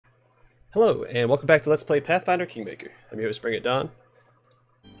Hello, and welcome back to Let's Play Pathfinder Kingmaker. I'm your host, BringItDon.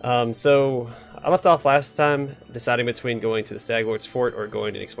 So I left off last time deciding between going to the Stag Lord's Fort or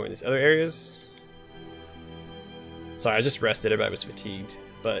going and exploring these other areas. Sorry, I just rested, everybody was fatigued.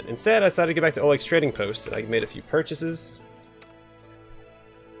 But instead, I decided to get back to Oleg's trading post, and I made a few purchases.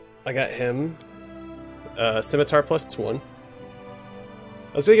 I got him Scimitar +1.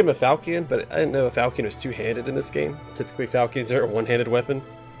 I was going to give him a Falcon, but I didn't know a Falcon was two-handed in this game. Typically, Falcons are a one-handed weapon.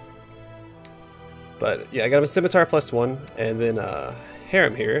 But yeah, I got him a Scimitar +1, and then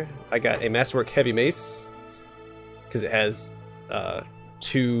Harem here. I got a Masterwork Heavy Mace, because it has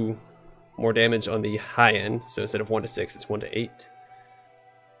 2 more damage on the high end, so instead of 1 to 6, it's 1 to 8.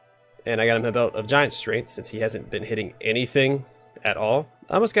 And I got him a Belt of Giant Strength, since he hasn't been hitting anything at all.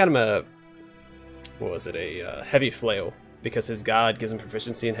 I almost got him a, what was it, a Heavy Flail, because his god gives him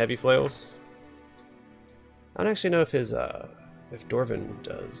proficiency in heavy flails. I don't actually know if his, if Dwarven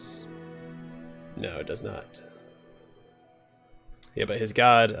does. No, it does not. Yeah, but his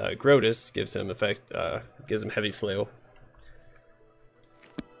god, Grotus, gives him gives him heavy flail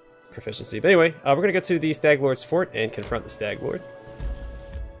proficiency. But anyway, we're gonna go to the Stag Lord's Fort and confront the Stag Lord.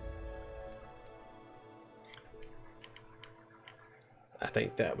 I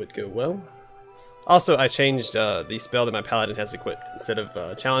think that would go well. Also, I changed the spell that my paladin has equipped. Instead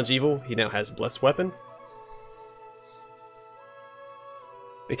of Challenge Evil, he now has Blessed Weapon.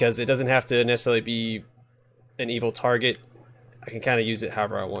 Because it doesn't have to necessarily be an evil target. I can kind of use it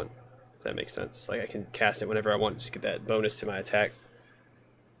however I want, if that makes sense. Like, I can cast it whenever I want, just get that bonus to my attack.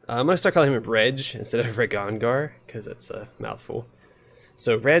 I'm going to start calling him Reg instead of Regongar, because that's a mouthful.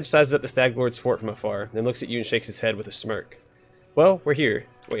 So Reg sizes up the Stag Lord's Fort from afar, then looks at you and shakes his head with a smirk. Well, we're here.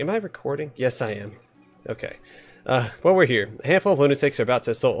 Wait, am I recording? Yes, I am. Okay. Well, we're here. A handful of lunatics are about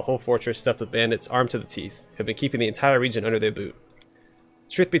to assault a whole fortress stuffed with bandits armed to the teeth, who have been keeping the entire region under their boot.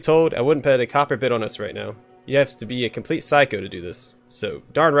 Truth be told, I wouldn't bet a copper bit on us right now. You have to be a complete psycho to do this. So,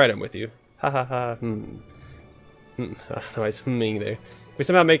 darn right I'm with you. Ha ha ha, I was humming there. If we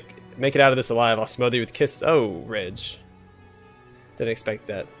somehow make it out of this alive, I'll smother you with kisses. Oh, Reg. Didn't expect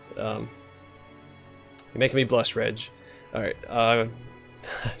that. You're making me blush, Reg. Alright,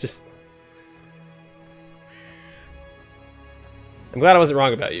 just... I'm glad I wasn't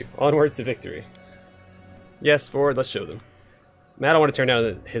wrong about you. Onward to victory. Yes, forward, let's show them. Man, I don't want to turn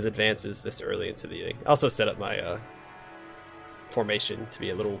down his advances this early into the inning. I also set up my formation to be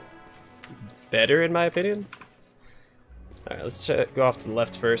a little better, in my opinion. Alright, let's go off to the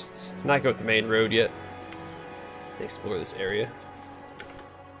left first. Not go up the main road yet. Explore this area.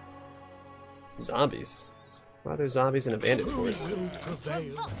 Zombies. Why are there zombies in a bandit fort?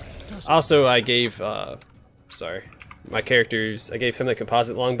 Also, I gave, sorry, my characters, I gave him the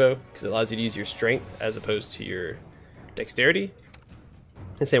composite longbow, because it allows you to use your strength as opposed to your dexterity.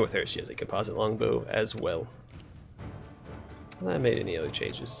 And same with her, she has a composite longbow as well. I made any other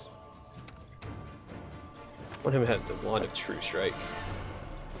changes. I want him to have the Wand of True Strike.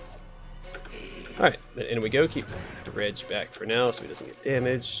 Alright, in we go. Keep Reg back for now so he doesn't get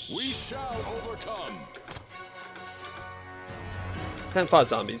damaged. We shall overcome. Haven't fought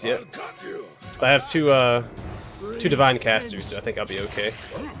zombies yet. But I have two divine casters, so I think I'll be okay.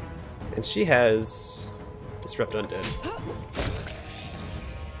 And she has Disrupt Undead.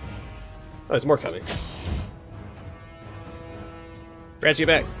 Oh, there's more coming. Reg, get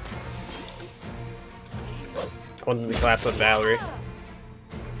back. I want them to collapse on Valerie.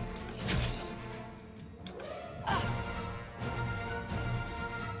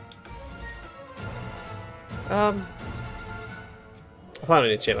 I'm planning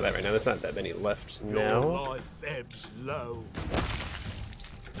to channel that right now. There's not that many left now. Your life ebbs low.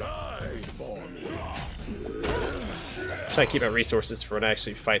 Die for me. Try to keep my resources for when I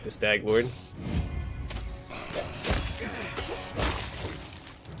actually fight the Stag Lord.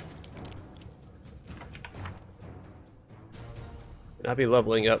 And I'll be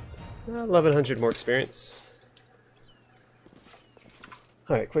leveling up 1100 more experience.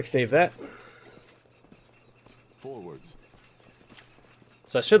 Alright, quick save that. Forwards.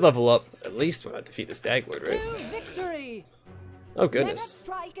 So I should level up at least when I defeat the Stag Lord, right? Victory. Oh goodness.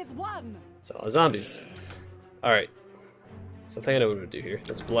 Strike is won. It's all zombies. Alright. So I think I know what I'm gonna do here.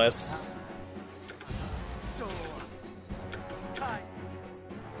 Let's bless.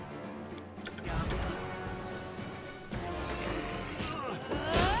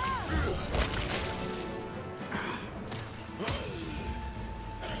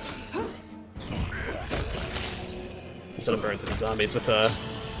 I'm just gonna burn through the zombies with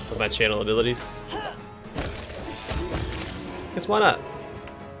my channel abilities. Guess why not?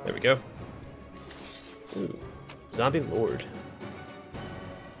 There we go. Ooh, Zombie Lord.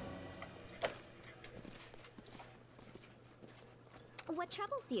 What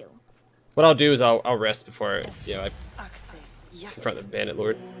troubles you? What I'll do is I'll rest before I confront the bandit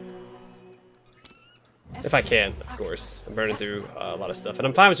lord. If I can, of course. I'm burning through a lot of stuff, and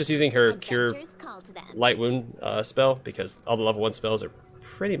I'm fine with just using her cure Adventures call to them. light wound spell because all the level 1 spells are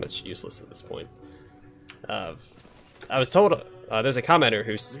pretty much useless at this point. I was told there's a commenter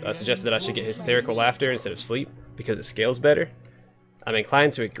who suggested that I should get hysterical laughter instead of sleep because it scales better. I'm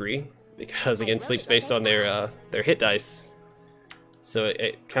inclined to agree because again, sleep's based on their hit dice, so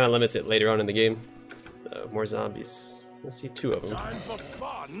it kind of limits it later on in the game. More zombies. Let's see 2 of them. Time for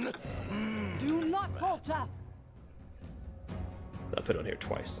fun. Do not falter. I'll put it on here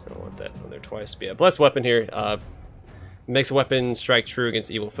twice. I don't want that on there twice. But yeah, blessed weapon here. Makes a weapon strike true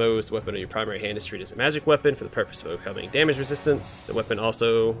against evil foes. The weapon on your primary hand is treated as a magic weapon for the purpose of overcoming damage resistance. The weapon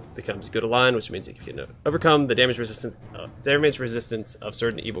also becomes good aligned, which means it can overcome the damage resistance of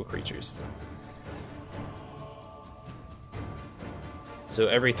certain evil creatures. So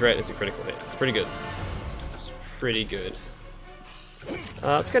every threat is a critical hit. It's pretty good. It's pretty good. Let's go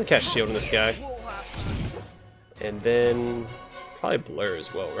ahead and cast shield on this guy. And then probably blur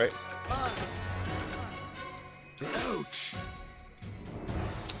as well, right? Ouch.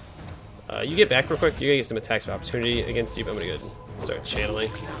 You get back real quick. You're gonna get some attacks of opportunity against you, but I'm gonna go ahead and start channeling.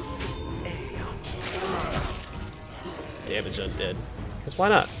 Damage undead. Because why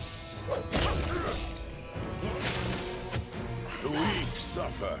not? The weak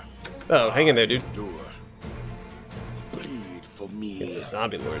suffer. Oh, hang in there, dude. Endure. Bleed for me. It's a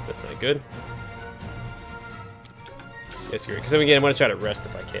zombie lord. That's not good. Yeah, screw it. Because then again, I'm gonna try to rest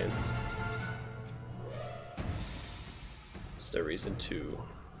if I can. There's no reason to.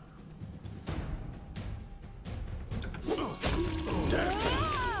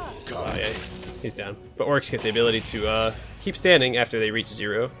 Oh yeah, he's down. But orcs get the ability to keep standing after they reach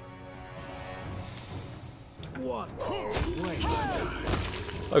 0. What?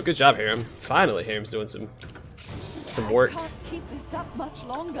 Oh, good job, Harem. Finally, Harem's doing some work. I can't keep this up much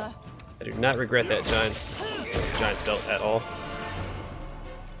longer. I do not regret that giant's belt at all.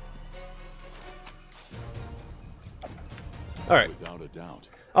 All right. Without a doubt.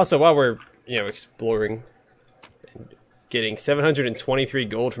 Also, while we're exploring and getting 723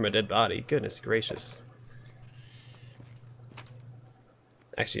 gold from a dead body, goodness gracious.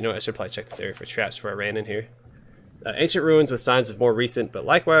 Actually, you know what? I should probably check this area for traps before I ran in here. Ancient ruins with signs of more recent but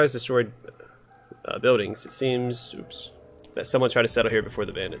likewise destroyed buildings. It seems, that someone tried to settle here before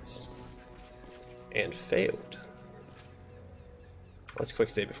the bandits and failed. Let's quick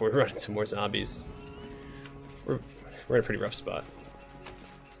save before we run into more zombies. We're in a pretty rough spot.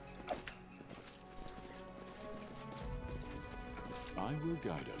 I will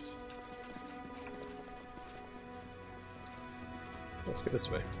guide us. Let's go this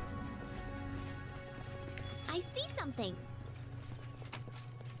way. I see something.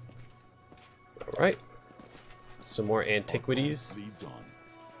 Alright. Some more antiquities. Leads on.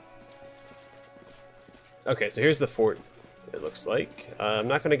 Okay, so here's the fort, it looks like. I'm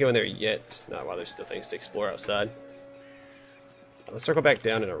not going to go in there yet. Not while there's still things to explore outside. Let's circle back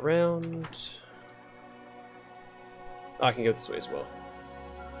down and around. Oh, I can go this way as well.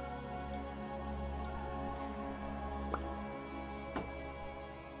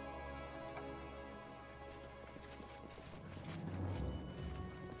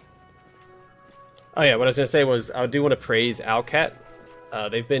 Oh yeah, what I was going to say was I do want to praise Owlcat.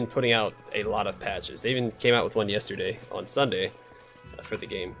 They've been putting out a lot of patches. They even came out with one yesterday on Sunday for the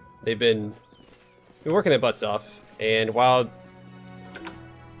game. They've been working their butts off, and while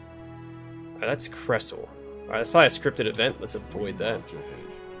that's Cressel. Alright, that's probably a scripted event. Let's avoid that.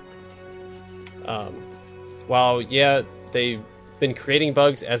 While, yeah, they've been creating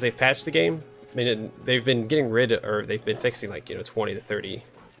bugs as they've patched the game. I mean, they've been getting rid of, or they've been fixing like 20 to 30,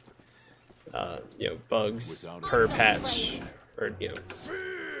 bugs per patch, or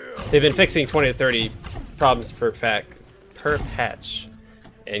they've been fixing 20 to 30 problems per patch,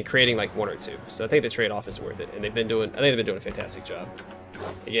 and creating like 1 or 2. So I think the trade-off is worth it, and I think they've been doing a fantastic job.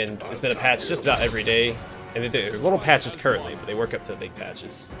 Again, it's been a patch just about every day, and they're little patches currently, but they work up to big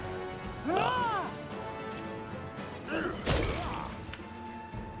patches.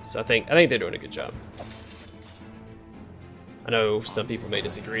 So I think they're doing a good job. I know some people may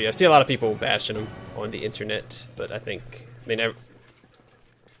disagree. I've seen a lot of people bashing them on the internet, but I mean,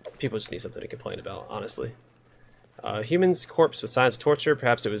 people just need something to complain about, honestly. Human's corpse with signs of torture.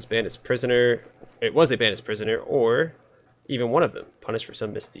 Perhaps it was bandit's prisoner. It was a bandit's prisoner, or even one of them, punished for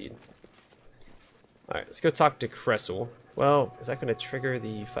some misdeed. Alright, let's go talk to Cressel. Well, is that going to trigger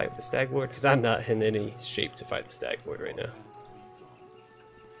the fight with the Stag Lord? Because I'm not in any shape to fight the Stag Lord right now.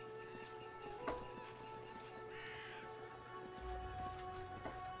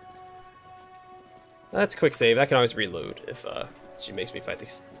 That's quick save. I can always reload if she makes me fight the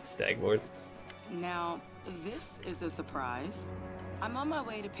Stag Lord. Now, this is a surprise. I'm on my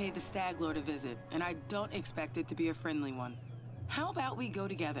way to pay the Stag Lord a visit, and I don't expect it to be a friendly one. How about we go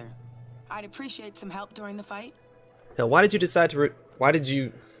together? I'd appreciate some help during the fight. Now, why did you decide to... why did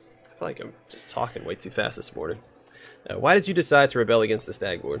you... I feel like I'm just talking way too fast this morning. Why did you decide to rebel against the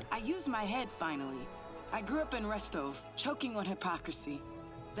Stag Lord? I used my head, finally. I grew up in Restov, choking on hypocrisy.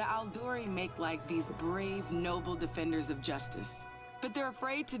 The Aldori make like these brave, noble defenders of justice. But they're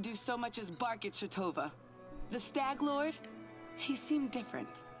afraid to do so much as bark at Shatova. The Stag Lord? He seemed different.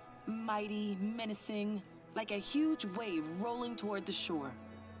 Mighty, menacing, like a huge wave rolling toward the shore.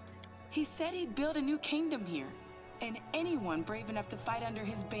 He said he'd build a new kingdom here, and anyone brave enough to fight under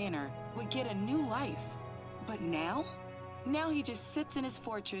his banner would get a new life. But now? Now he just sits in his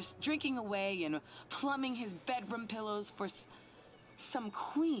fortress, drinking away and plumbing his bedroom pillows for some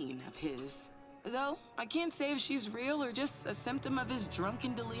queen of his. Though, I can't say if she's real or just a symptom of his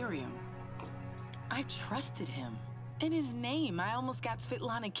drunken delirium. I trusted him. In his name, I almost got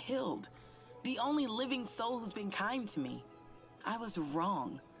Svetlana killed. The only living soul who's been kind to me. I was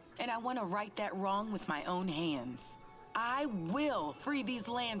wrong, and I want to right that wrong with my own hands. I will free these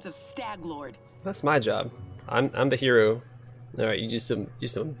lands of Stag Lord. That's my job. I'm the hero. All right, you just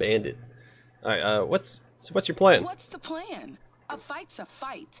some bandit. All right, what's your plan? What's the plan? A fight's a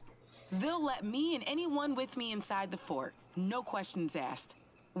fight. They'll let me and anyone with me inside the fort. No questions asked.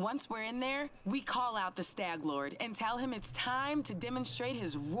 Once we're in there, we call out the Stag Lord and tell him it's time to demonstrate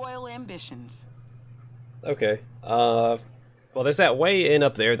his royal ambitions. Okay. Well, there's that way in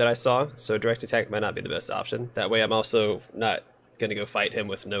up there that I saw, so direct attack might not be the best option. That way I'm also not gonna go fight him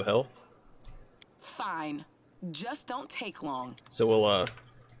with no health. Fine. Just don't take long. So we'll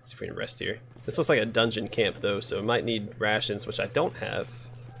see if we can rest here. This looks like a dungeon camp though, so it might need rations, which I don't have.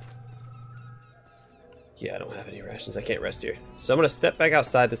 Yeah, I don't have any rations. I can't rest here. So I'm gonna step back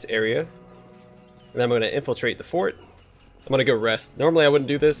outside this area, and then I'm gonna infiltrate the fort. I'm gonna go rest. Normally I wouldn't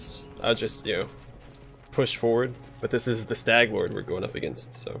do this. I'll just, you know, push forward. But this is the Stag Lord we're going up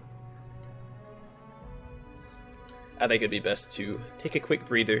against, so I think it'd be best to take a quick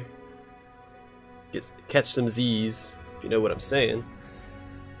breather, catch some Z's, if you know what I'm saying,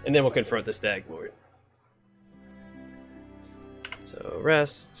 and then we'll confront the Stag Lord. So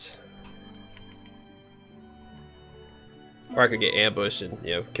rest. Or I could get ambushed and,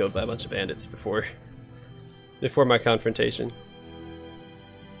 you know, killed by a bunch of bandits before my confrontation.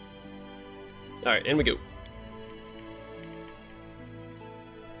 Alright, in we go.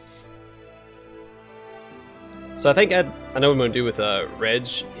 So I think I know what I'm going to do with Reg.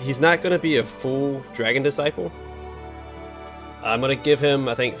 He's not going to be a full Dragon Disciple. I'm going to give him,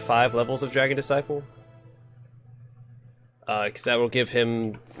 I think, 5 levels of Dragon Disciple. Because that will give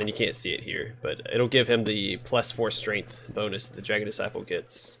him, and you can't see it here, but it'll give him the +4 strength bonus the Dragon Disciple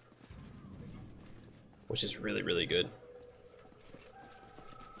gets. Which is really, really good.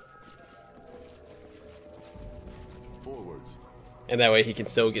 Forwards. And that way he can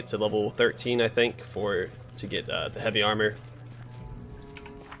still get to level 13, I think, to get the heavy armor.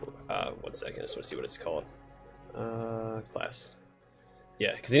 1 second, I just want to see what it's called. Class.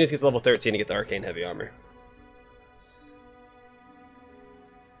 Yeah, because he needs to get to level 13 to get the arcane heavy armor.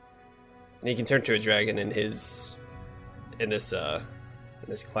 And he can turn to a dragon in this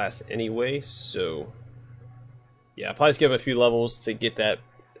class anyway, so yeah, I'll probably just give him a few levels to get that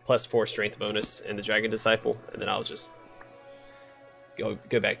 +4 strength bonus in the Dragon Disciple, and then I'll just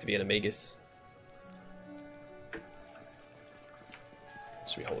go back to being a Magus.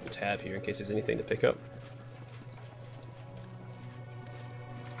 Should be holding tab here in case there's anything to pick up.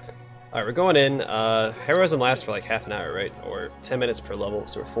 Alright, we're going in. Heroism lasts for like half an hour, right? Or 10 minutes per level,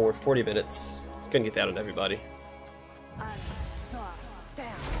 so we're 40 minutes. It's gonna get that on everybody. I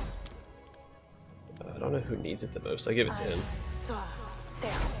don't know who needs it the most. I'll give it to him.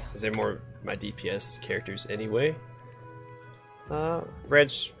 Because they're more my DPS characters anyway.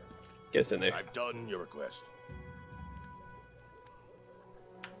 Reg, get us in there. I've done your request.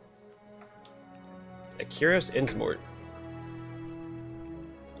 Akiros Innsmort.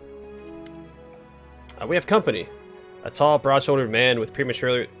 We have company. A tall, broad-shouldered man with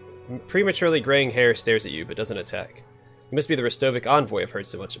prematurely graying hair stares at you, but doesn't attack. You must be the Rostovic envoy I've heard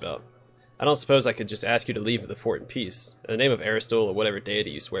so much about. I don't suppose I could just ask you to leave the fort in peace, in the name of Aristol or whatever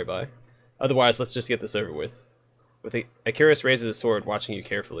deity you swear by. Otherwise, let's just get this over with. Akiros raises his sword, watching you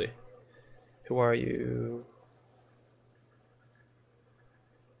carefully. Who are you?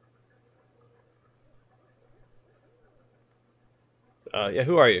 Yeah,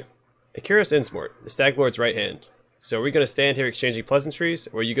 who are you? Akiros Innsmort, the Stag Lord's right hand. So are we going to stand here exchanging pleasantries,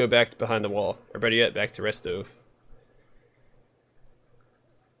 or you go back behind the wall? Or better yet, back to Restov?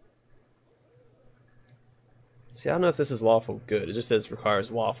 See, I don't know if this is lawful good. It just says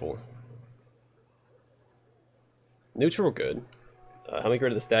requires lawful. Neutral good. Helping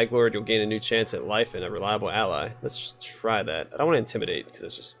rid of the Stag Lord, you'll gain a new chance at life and a reliable ally. Let's try that. I don't want to intimidate, because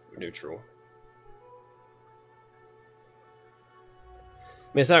it's just neutral.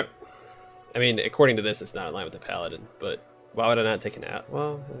 I mean, it's not... I mean, according to this, it's not in line with the Paladin, but why would I not take an out?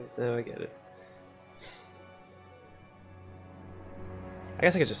 Well, no, I get it. I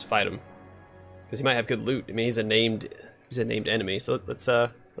guess I could just fight him, because he might have good loot. I mean, he's a named enemy, so let's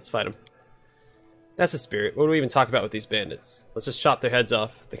fight him. That's the spirit. What do we even talk about with these bandits? Let's just chop their heads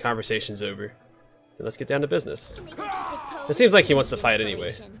off. The conversation's over, and let's get down to business. It seems like he wants to fight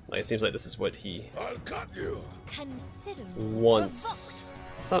anyway. Like, it seems like this is what he wants.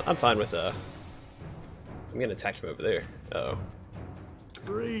 So I'm fine with I'm getting attacked from over there. Uh oh.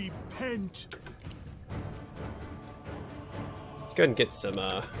 Repent. Let's go ahead and get some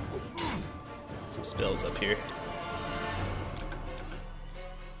spells up here.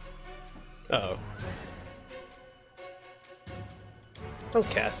 Uh oh. Don't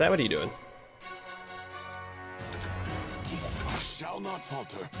cast that. What are you doing? I shall not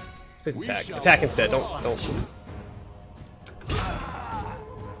falter. Please attack. Attack instead. Don't.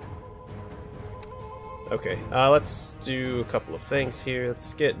 Okay, let's do a couple of things here.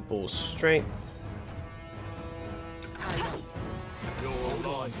 Let's get Bull's strength.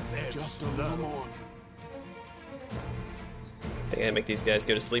 Just a little more. I gotta make these guys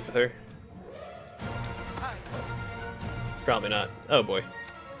go to sleep with her. Probably not. Oh boy.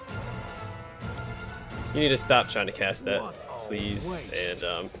 You need to stop trying to cast that, please.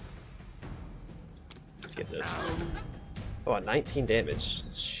 And let's get this. Oh, 19 damage.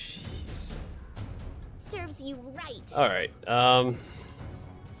 Jeez. Serves you right. All right.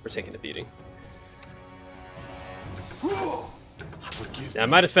 We're taking a beating. Now,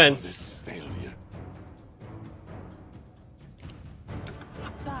 my defense.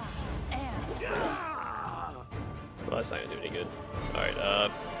 Well, that's not gonna do any good. All right.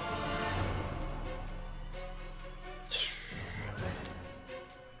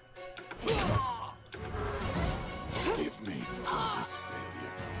 Forgive me for this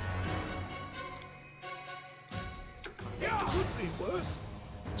failure. Could be worse.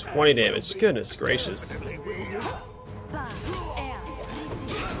 20 damage. Goodness gracious. Your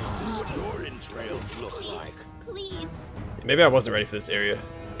entrails look like. Please. Maybe I wasn't ready for this area.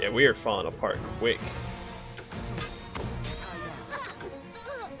 Yeah, we are falling apart quick.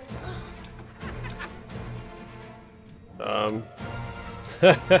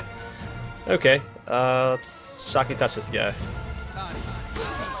 Okay. Let's shocky touch this guy.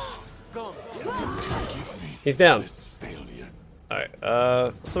 He's down. Alright,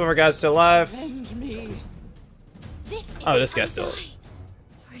 some of our guys still alive. Oh, this guy's still.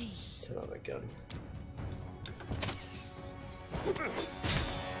 Son of a gun.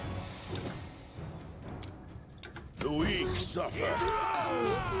 The weak suffer.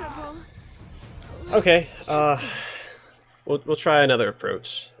 Miserable. Okay, we'll try another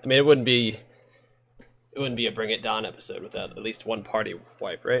approach. I mean, it wouldn't be a Bring It Dawn episode without at least one party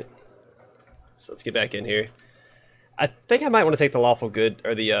wipe, right? So let's get back in here. I think I might want to take the lawful good,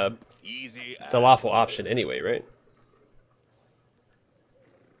 or the lawful option anyway, right?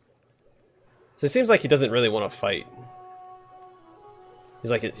 So it seems like he doesn't really want to fight. He's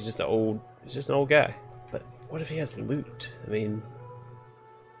just an old guy. But what if he has loot? I mean,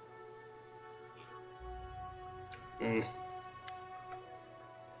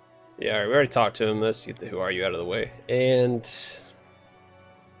 yeah, alright, we already talked to him. Let's get the who are you out of the way. And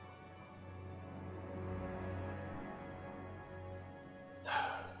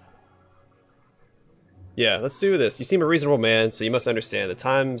yeah, let's do this. You seem a reasonable man, so you must understand the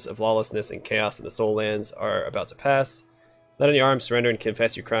times of lawlessness and chaos in the Soul Lands are about to pass. Let on your arms, surrender, and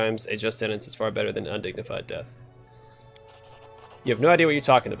confess your crimes. A just sentence is far better than undignified death. You have no idea what you're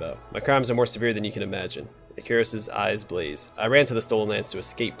talking about. My crimes are more severe than you can imagine. Icarus's eyes blaze. I ran to the Stolen Lands to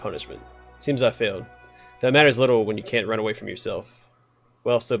escape punishment. Seems I failed. That matters little when you can't run away from yourself.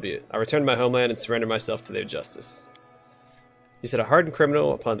 Well, so be it. I return to my homeland and surrender myself to their justice. You set a hardened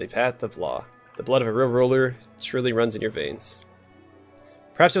criminal upon the path of law. The blood of a real ruler truly runs in your veins.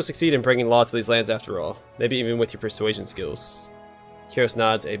 Perhaps you'll succeed in bringing law to these lands after all. Maybe even with your persuasion skills. Kiros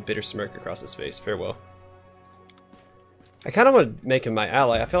nods, a bitter smirk across his face. Farewell. I kind of want to make him my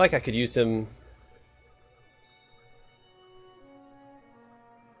ally. I feel like I could use him.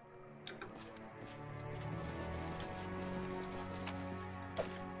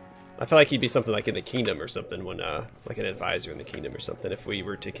 I feel like he'd be something like in the kingdom or something, when like an advisor in the kingdom or something, if we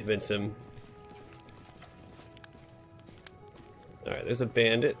were to convince him. Alright, there's a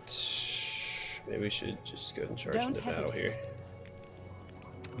bandit. Maybe we should just go and charge into battle here.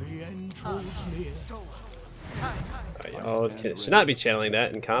 The end draws near. Alright, y'all should not be channeling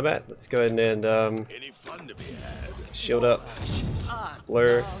that in combat. Let's go ahead and Any fun to be had? shield up.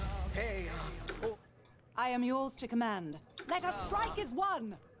 Blur. I am yours to command. Let us strike as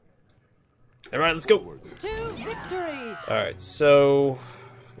one. Alright, let's go. To victory. Alright, so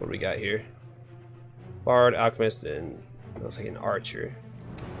what do we got here? Bard, Alchemist, and looks like an archer.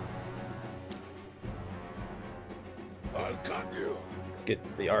 I'll cut you. Let's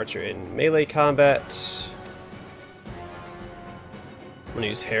get the archer in melee combat. I'm gonna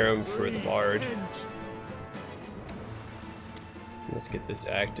use Harem for the bard. Let's get this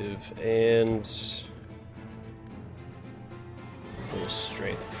active, and a little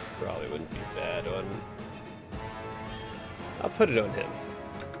strength probably wouldn't be bad on. I'll put it on him.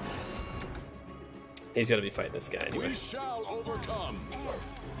 He's gonna be fighting this guy anyway. We shall overcome.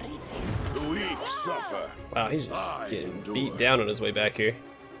 The weak suffer. Wow, he's just getting beat down on his way back here.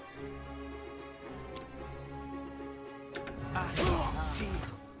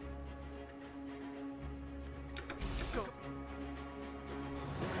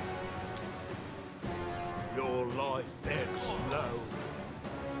 Your life ebbs low.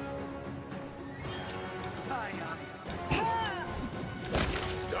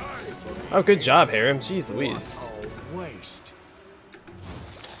 Die for me. Oh, good job, Harem. Jeez Louise. I'll waste.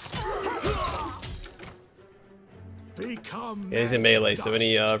 Become Yeah, he's in melee, so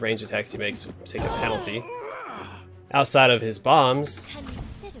any range attacks he makes will take a penalty. Outside of his bombs,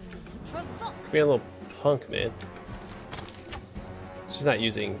 Consider me provoked. be a little punk, man. She's not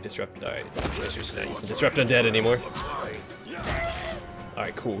using Disrupt. Alright, she's not using Disrupt Undead anymore.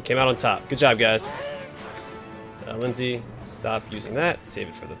 Alright, cool. Came out on top. Good job, guys. Lindsay, stop using that. Save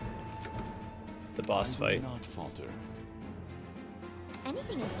it for the boss fight. Not falter.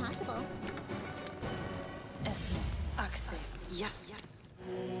 Anything is possible. Yes.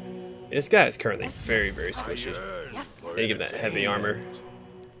 This guy is currently very, very squishy. Yes. Gotta give him that heavy armor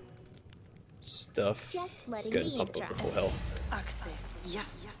stuff. Just Let's letting go ahead and me pump up the full address. health.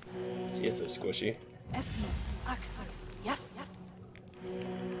 Yes. He is so squishy. Yes.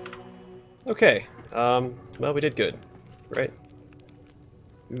 Okay, well, we did good, right?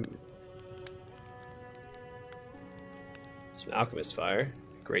 Ooh. Some Alchemist Fire,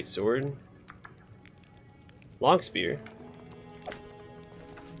 Great Sword, Long Spear.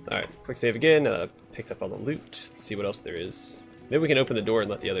 Alright, quick save again, picked up all the loot, let's see what else there is. Maybe we can open the door and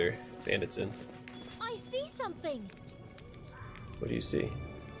let the other bandits in. I see something. What do you see?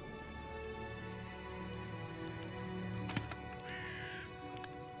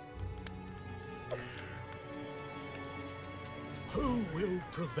 Who will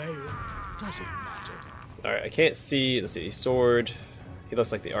prevail? Doesn't matter. Alright, I can't see, let's see, sword. He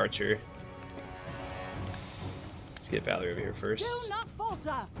looks like the archer. Let's get Valerie over here first. Do not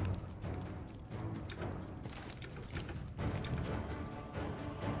falter.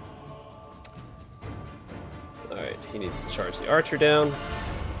 Alright, he needs to charge the archer down.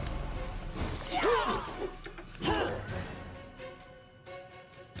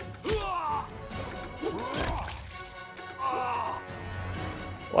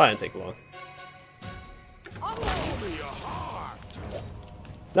 Well, that didn't take long.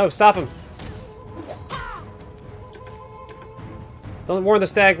 No, stop him! Don't warn the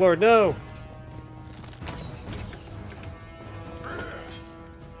Stag Lord, no!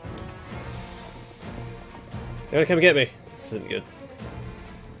 They're gonna come get me. This isn't good.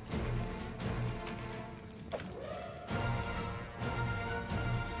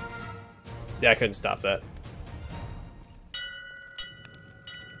 Yeah, I couldn't stop that.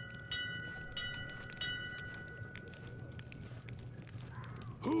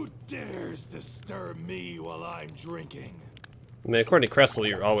 Who dares disturb me while I'm drinking? I mean, according to Cressel,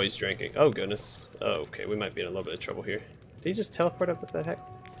 you're always drinking. Oh, goodness. Oh, okay, we might be in a little bit of trouble here. Did he just teleport up? What the heck?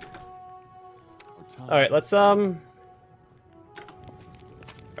 Alright, let's, Alright,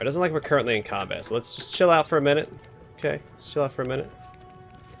 doesn't like we're currently in combat, so let's just chill out for a minute. Okay, let's chill out for a minute.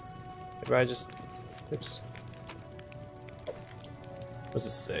 Everybody just... Oops. What's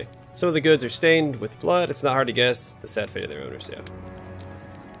this say? Some of the goods are stained with blood. It's not hard to guess the sad fate of their owners, yeah.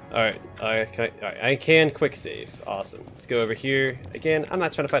 Alright, I can quick save. Awesome. Let's go over here. Again, I'm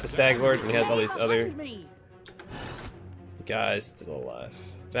not trying to fight the Stag Lord when he has all these other guys to the left.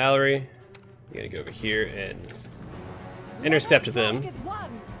 Valerie, you gotta go over here and intercept them.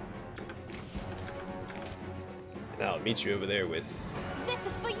 And I'll meet you over there with This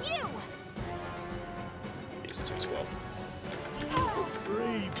is for you. these two as well.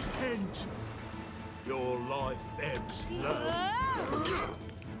 Repent. Your life ebbs low.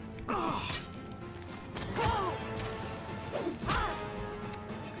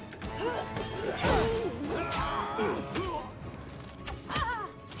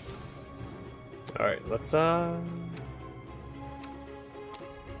 Alright, let's some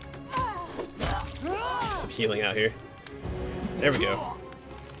healing out here. There we go.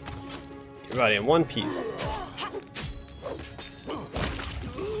 Everybody in one piece.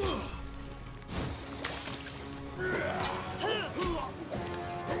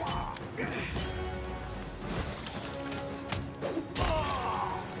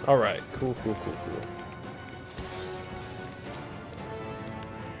 Alright, cool.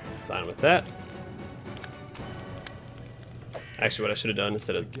 Fine with that. Actually, what I should have done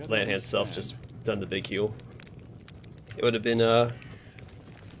instead of land hand self, just done the big heal. It would have been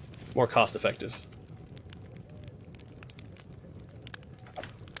more cost effective.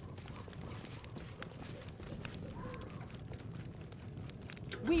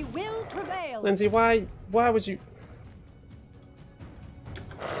 We will prevail. Lindsay, why would you?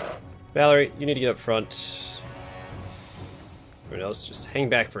 Valerie, you need to get up front. Everyone else, just hang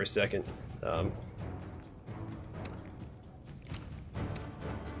back for a second.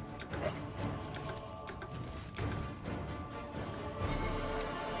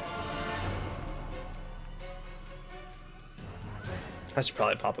 I should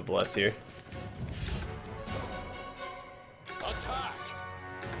probably pop a bless here. Attack.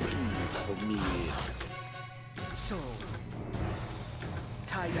 For me. So.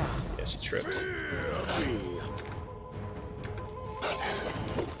 Taya. Yeah, she tripped.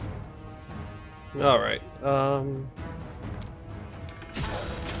 Alright, some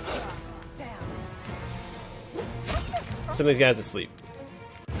of these guys asleep.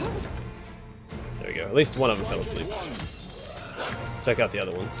 There we go. At least one of them fell asleep. Check out the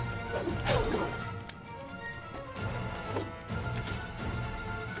other ones.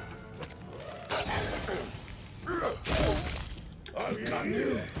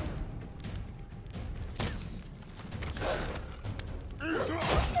 Arcanum.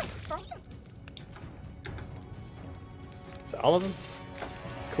 So all of them?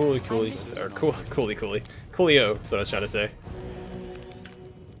 Coolio, that's what I was trying to say.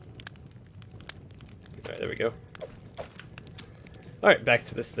 Alright, there we go. Alright, back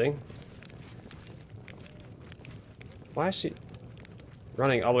to this thing. Why is she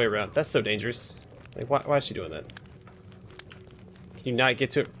running all the way around? That's so dangerous. Like, why is she doing that? Can you not get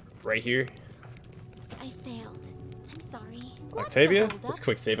to it right here? I failed. I'm sorry. Octavia? Let's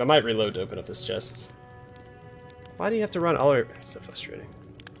quick save. I might reload to open up this chest. Why do you have to run all the way? It's so frustrating.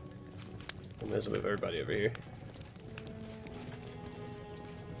 I might as well move everybody over here.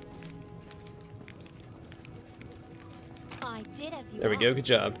 I did as you There we go, asked. good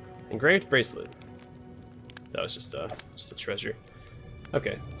job. Engraved bracelet. That was just a treasure.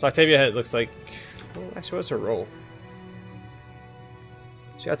 Okay, so Octavia, it looks like... Well, actually, what's her roll?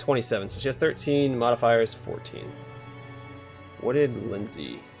 She got 27, so she has 13, modifiers 14. What did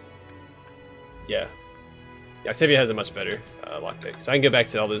Lindsay... Yeah, Octavia has a much better lockpick. So I can go back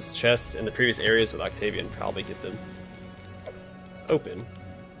to all those chests in the previous areas with Octavia and probably get them open.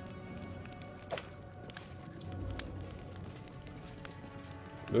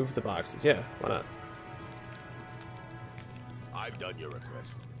 Move the boxes. Yeah, why not? I've done your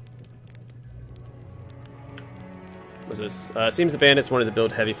request. What's this? Seems the bandits wanted to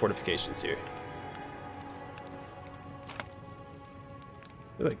build heavy fortifications here.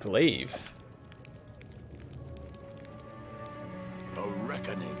 Look like glaive. A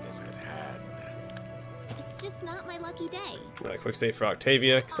reckoning is at hand. It's just not my lucky day. Quick save for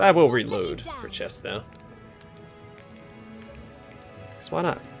Octavia, because I will reload for chests now. So why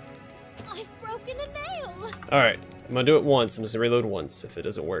not? I've broken a nail. Alright, I'm gonna do it once. I'm just gonna reload once. If it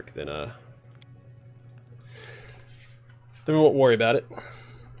doesn't work, then we won't worry about it.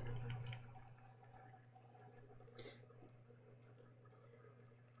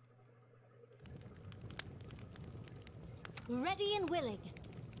 Ready and willing.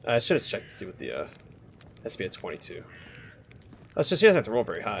 I should have checked to see what the has to be at 22. Oh, it's just she doesn't have to roll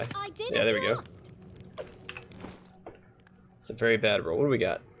very high. I did Yeah, as there we you go. asked. It's a very bad roll. What do we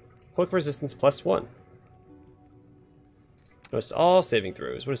got? Cloak resistance +1. Most all saving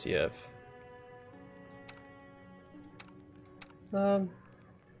throws. What does he have?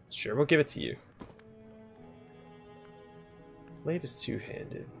 Sure, we'll give it to you. Glaive is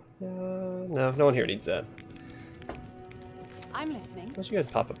two-handed. No one here needs that. I'm listening. Why don't you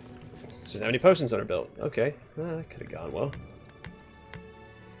guys pop up? She doesn't have any potions on her belt. Okay, that could have gone well.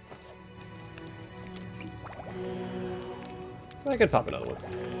 I could pop another one.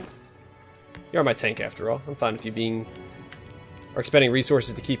 You are my tank after all. I'm fine with you being... or expending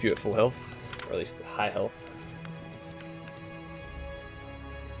resources to keep you at full health. Or at least high health.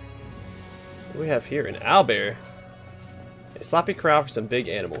 What do we have here? An owlbear. A sloppy crowd for some big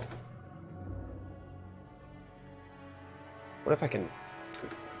animal. What if I can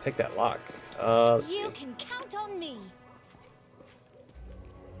pick that lock? Let's see. You can count on me.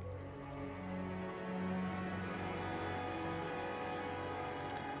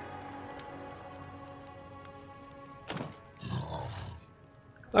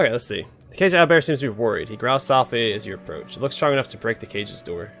 Okay, let's see. The caged owlbear seems to be worried. He growls softly as you approach. It looks strong enough to break the cage's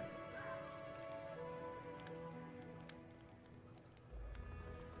door.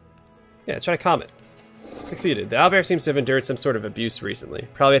 Yeah, try to calm it. Succeeded. The owlbear seems to have endured some sort of abuse recently,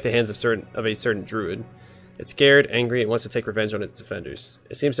 probably at the hands of a certain druid. It's scared, angry, and wants to take revenge on its offenders.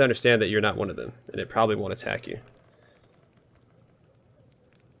 It seems to understand that you're not one of them, and it probably won't attack you.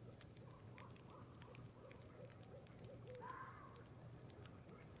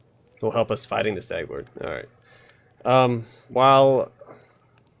 Will help us fighting the Stag Lord. Alright. While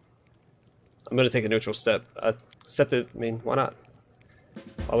I'm going to take a neutral step, I mean, why not?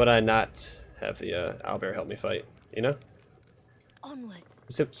 Why would I not have the owlbear help me fight, you know? Onwards.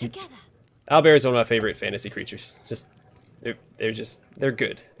 It's so cute. Together. Owlbear is one of my favorite fantasy creatures. They're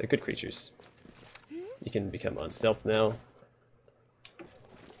good. They're good creatures. You can become unstealth now.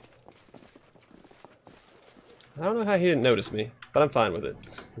 I don't know how he didn't notice me, but I'm fine with it.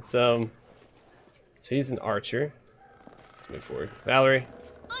 It's so he's an archer. Let's move forward. Valerie.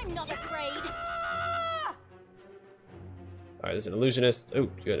 I'm not afraid. Alright, there's an illusionist. Oh,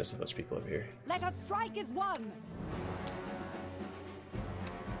 goodness, a bunch of people over here. Let us strike as one.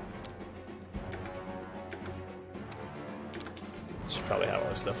 Should probably have all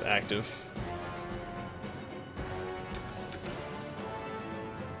this stuff active.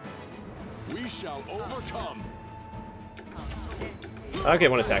 We shall overcome. I'll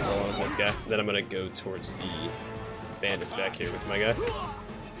get one attack roll on this guy. Then I'm gonna go towards the bandits back here with my guy.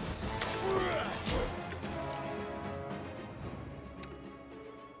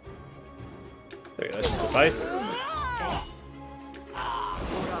 There we go, that should suffice.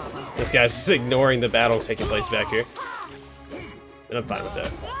 This guy's just ignoring the battle taking place back here. And I'm fine with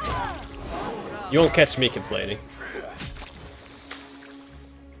that. You won't catch me complaining.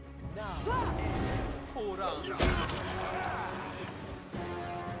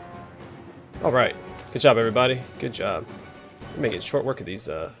 Alright. Good job, everybody. Good job. We're making short work of these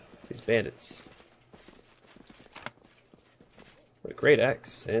bandits. What a great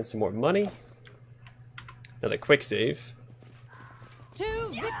axe. And some more money. Another quick save. To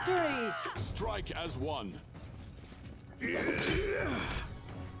victory! Strike as one.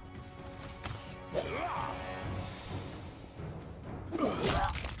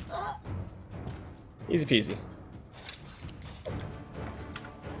 Easy peasy.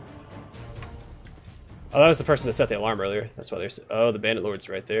 Oh, that was the person that set the alarm earlier. That's why there's. Oh, the bandit lord's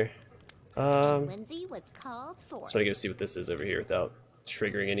right there. Lindsay was called for. So I go see what this is over here without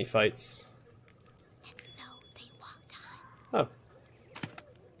triggering any fights. And so they walked on.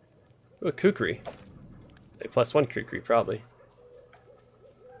 Oh. Ooh, a kukri. A +1 kukri, probably.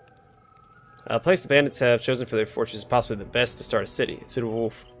 A place the bandits have chosen for their fortress is possibly the best to start a city. It's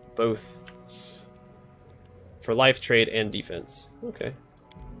suitable both for life, trade, and defense. Okay.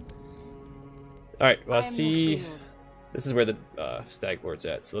 Alright, well, I see... This is where the Stag Lord's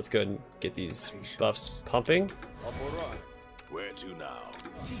at, so let's go ahead and get these buffs pumping. Where to now?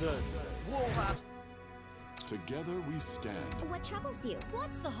 Together we stand. What troubles you?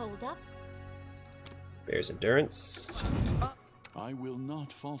 What's the holdup? Bear's endurance. I will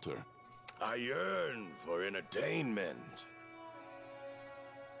not falter. I yearn for entertainment.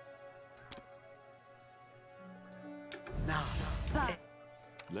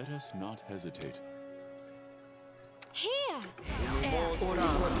 Let us not hesitate. Here!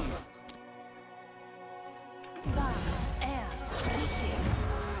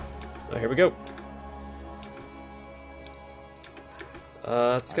 Oh, here we go.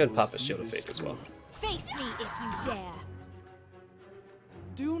 Let's go ahead and pop a Shield of Faith as well. Face me if you dare.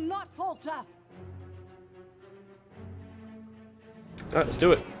 Do not falter. Alright, let's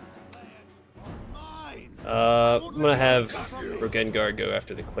do it. I'm gonna have Rogengar go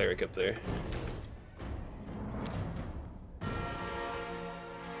after the cleric up there.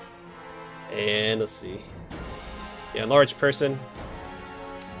 And let's see. Yeah, large person.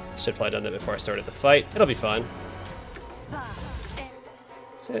 Should have probably done that before I started the fight. It'll be fine.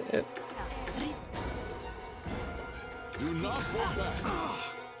 Do not hold back.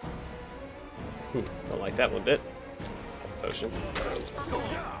 Don't like that one bit. potion.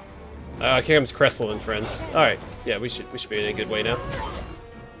 Here comes Crestle and friends. Alright, yeah, we should be in a good way now.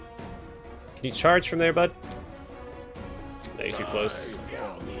 Can you charge from there, bud? No, you're too close.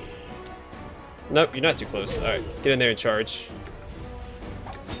 Nope, you're not too close. Alright, get in there and charge.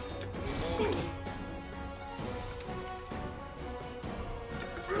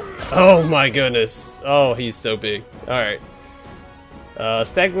 Oh my goodness. Oh, he's so big. Alright.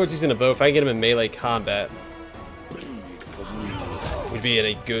 Stag Lord's using a bow. If I can get him in melee combat, we'd be in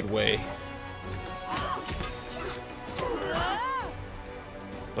a good way.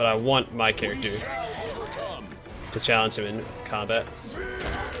 But I want my character to challenge him in combat.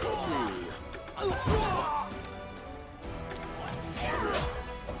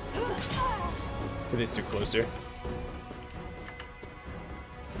 So these two closer.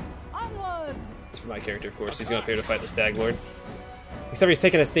 It's for my character, of course. He's going up here to fight the Stag Lord. Except he's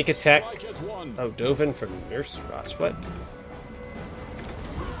taking a sneak attack. Oh, Dovin from Nurse Watch. What?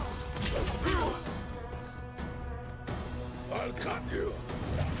 I'll cut you.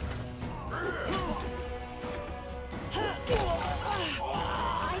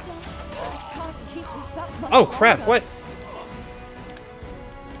 Oh crap, what?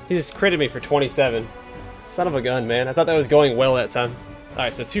 He just critted me for 27. Son of a gun, man. I thought that was going well that time.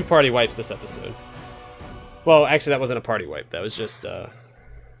 Alright, so 2 party wipes this episode. Well, actually that wasn't a party wipe. That was just,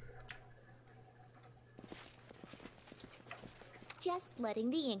 Just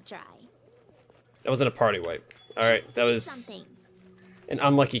letting the ink dry. That wasn't a party wipe. Alright, that was an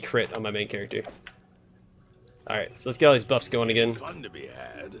unlucky crit on my main character. Alright, so let's get all these buffs going again. Fun to be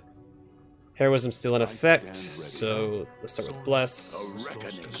had. Heroism's still in effect, so let's start with Bless.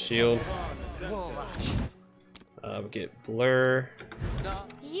 Shield. We'll get Blur.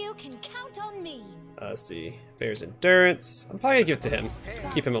 You can count on me. Let's see. Bear's Endurance. I'm probably gonna give it to him.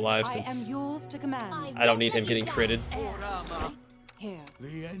 Keep him alive I am since yours to command. I don't need him getting critted. Here.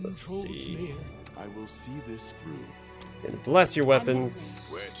 The end Let's draws see. near. I will see this through. And bless your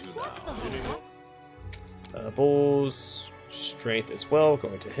weapons. Where to now? Bulls. Strength as well,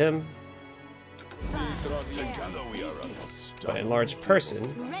 going to him. Together we are By enlarged person,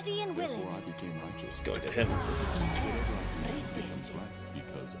 Ready and willing. Before I became righteous, is going to him.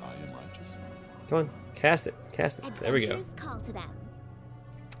 because I am righteous. Come on, cast it, cast it. There we go. Adventures call to them.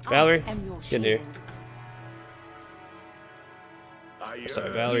 Valerie, I am your get in here. shield. I'm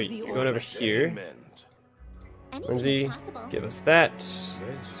sorry, Valerie, you're going over here. Anything Lindsay, is possible. give us that. Yes,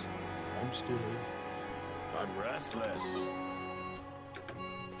 I'm still here. I'm restless.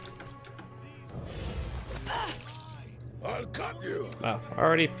 I'll cut you. Wow,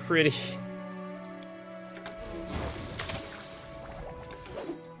 already pretty.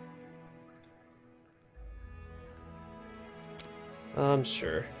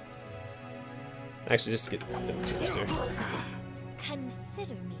 Sure. Actually, just get them closer.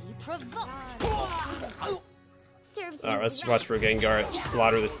 Consider me provoked. Serves Alright, you let's right. watch for Gengar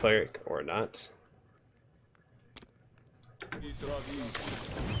slaughter this cleric, or not.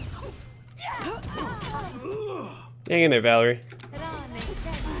 Hang in there, Valerie.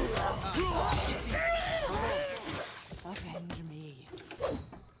 Avenge me.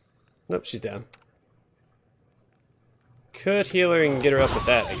 Nope, she's down. Could heal her and get her up with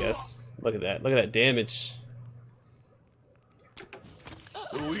that, I guess. Look at that. Look at that damage.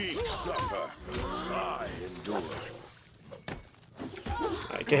 The weak suffer. I endure.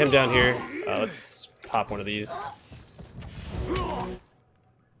 Alright, get him down here. Let's pop one of these.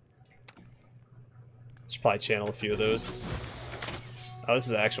 Should probably channel a few of those. Oh, this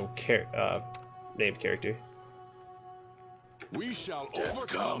is an actual named character. We shall Death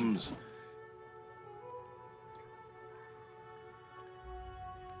overcome. comes.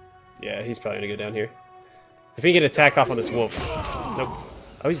 Yeah, he's probably gonna go down here. If he can get an attack off on this wolf. Nope.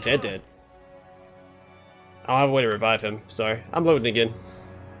 Oh, he's dead. I don't have a way to revive him. Sorry. I'm loading again.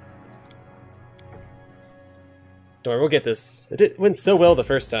 Don't worry, we'll get this. It went so well the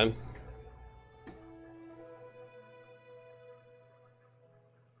first time.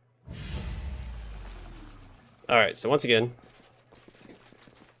 Alright, so once again,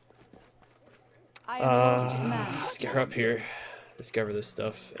 I am yours to command. let's get her up here, discover this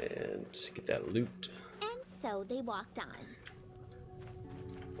stuff, and get that loot. And so they walked on.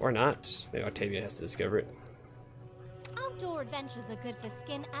 Or not. Maybe Octavia has to discover it. Outdoor adventures are good for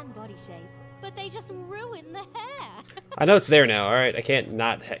skin and body shape, but they just ruin the hair. I know it's there now, alright? I can't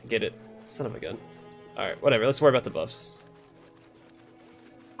not get it. Son of a gun. Alright, whatever. Let's worry about the buffs.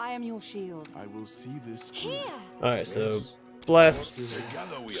 I am your shield. I will see this through. Here, Alright, so bless,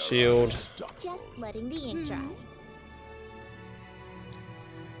 Together we are shield. unstoppable. just letting the ink dry.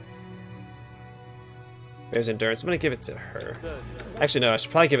 There's endurance. I'm gonna give it to her. Actually, no, I should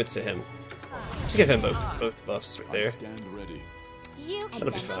probably give it to him. Just give him both buffs right there. Stand ready. You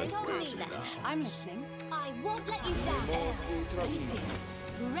That'll be fine. adventurers do that. I'm listening. I won't let you down.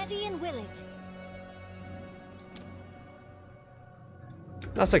 Ready and willing.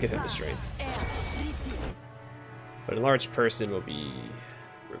 I'll still give him the strength. But a large person will be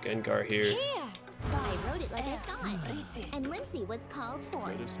Rogengar here. Here. I wrote it like I saw it. And Lindsay was called for.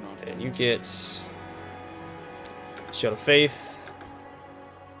 Let us not And you get Shield of Faith.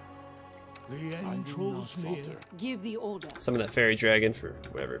 The I end do not draws near. falter. Give the order. Some of that Fairy Dragon for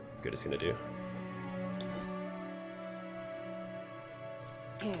whatever good it's gonna do.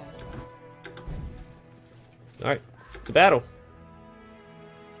 Here. Alright, it's a battle.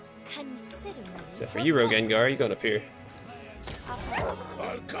 Consider me. Except for you, Rogengar, you going up here.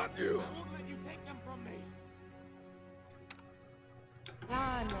 I'll cut you.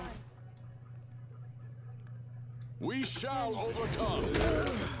 We shall overcome.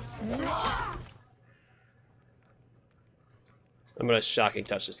 I'm gonna shocking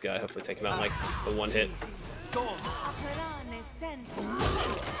touch this guy, hopefully take him out in, like the one hit.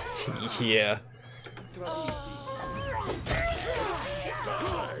 Yeah.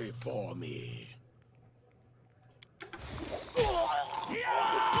 Die for me.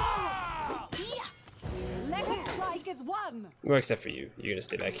 Let us strike as one. Well, except for you. You're gonna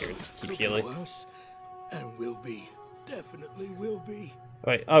stay back here and keep healing. Worse, and will be. Definitely will be.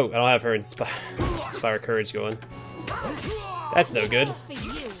 Wait, oh, I don't have her Inspire Courage going. That's no good. Just for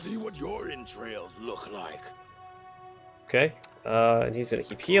you. See what your entrails look like. Okay, and he's gonna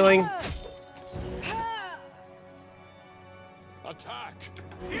keep healing. Attack.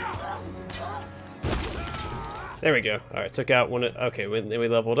 There we go. Alright, took out one. Okay, then we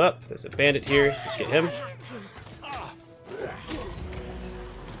leveled up. There's a bandit here. Let's get him.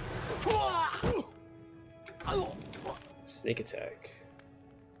 Sneak attack.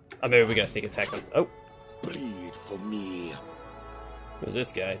 Oh, maybe we got a sneak attack on. Oh, Bleed for me. who's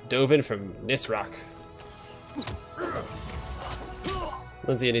this guy? Dovin from Nisrock.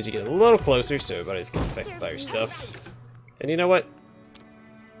 Lindsay, I need you to get a little closer so everybody's getting affected by your stuff. And you know what?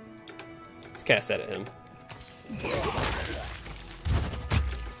 Let's cast that at him.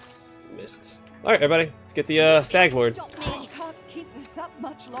 Missed. Alright, everybody. Let's get the Stag Lord. Stop me. I can't keep this up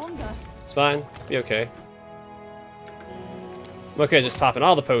much longer. It's fine. Be okay. I'm okay just popping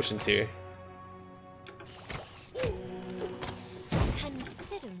all the potions here.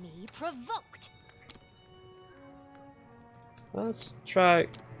 Consider me provoked. Well, let's try...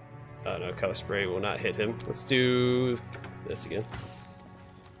 Oh no, Color Spray will not hit him. Let's do this again.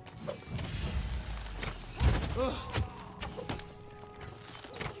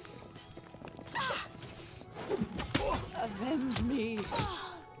 Avenge me.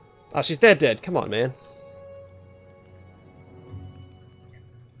 Oh, she's dead. Come on, man.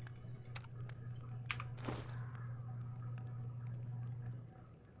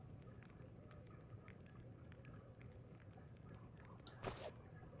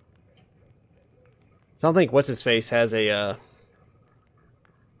 I don't think what's-his-face has a, Alright,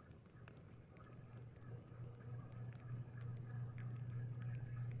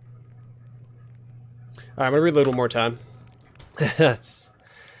 I'm gonna reload one more time. That's...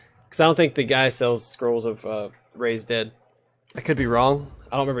 Because I don't think the guy sells scrolls of Raised Dead. I could be wrong.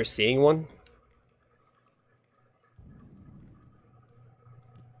 I don't remember seeing one.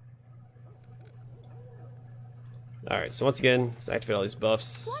 Alright, so once again, let's activate all these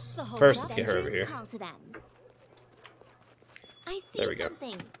buffs. What's the whole First, let's get her over here. Call to them? I see There we go.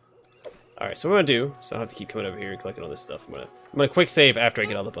 something. Alright, so what I'm gonna do, so I don't have to keep coming over here and collecting all this stuff. I'm gonna quick save after I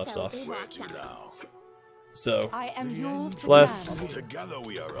get all the buffs So off. they Where walked to out. now? So, I am yours to Bless. command. Together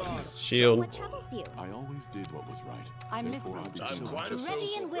we are us. shield. What troubles you? I always did what was right. I'm Therefore, listening. I'll be I'm so quite a just Ready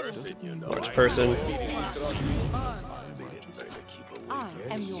social and willing. person, you know. Large I person. didn't better keep away. I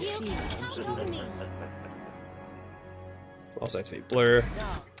am your You shield. can count on me. Also activate Blur.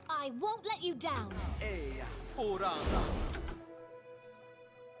 I won't let you down.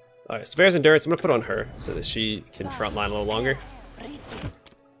 Alright, so Bear's Endurance, I'm gonna put on her so that she can frontline a little longer.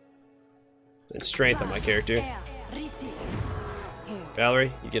 And Strength on my character.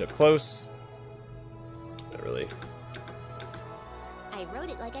 Valerie, you get up close. Not really. I wrote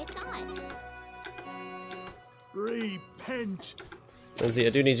it like I saw it. Repent. Lindsay, I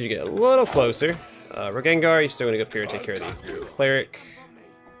do need you to get a little closer. Rogengar, you're still gonna go up here and take care of the Cleric.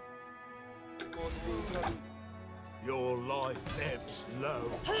 Your life ebbs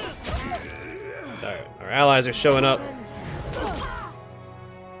low. Alright, our allies are showing up.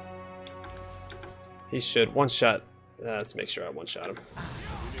 He should one-shot. Let's make sure I one-shot him.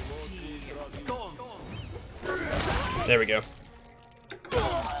 There we go.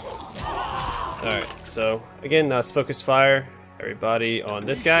 Alright, so again, let's focus fire. Everybody on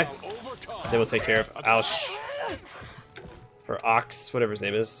this guy. Then we'll take care of Alsh. For Ox, whatever his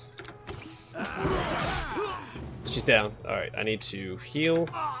name is. She's down. Alright, I need to heal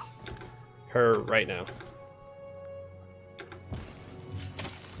her right now.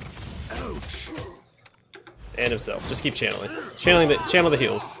 And himself. Just keep channeling. Channel the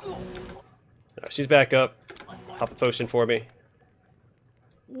heals. Alright, she's back up. Pop a potion for me.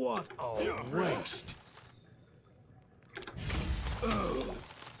 What a waste.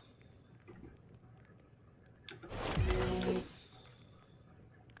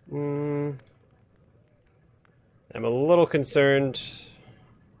 I'm a little concerned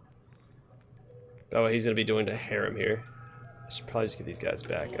about what he's going to be doing to Harem here. I should probably just get these guys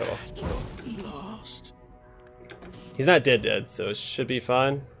back. Oh, Lost. he's not dead, so it should be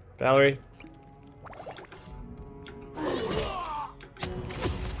fine. Valerie.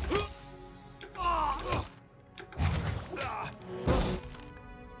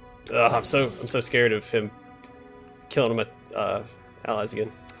 Ugh, I'm so scared of him killing my allies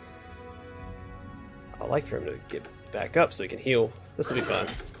again. I'd like for him to get back up so he can heal. This will be fine.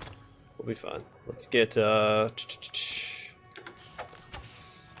 We'll be fine. Let's get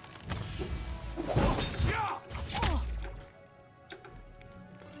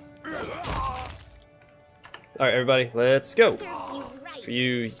Alright, everybody, let's go. Serves you right. For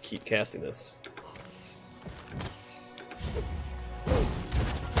you keep casting this.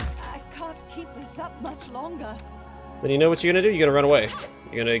 I can't keep this up much longer. Then you know what you're gonna do? You're gonna run away.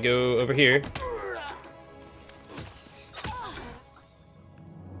 You're gonna go over here.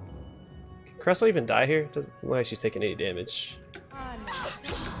 Can Cressel even die here? Doesn't look like she's taking any damage.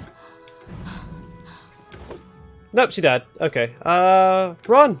 Nope, she died. Okay.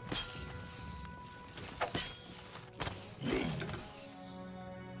 Run!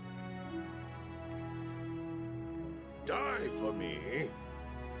 Die for me.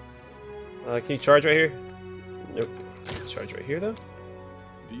 Can you charge right here? Nope. Charge right here, though.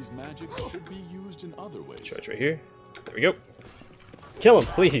 These magics should be used in other ways. Charge right here. There we go. Kill him,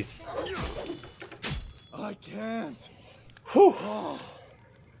 please. I can't. Whew. Oh,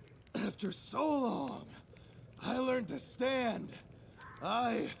 after so long, I learned to stand.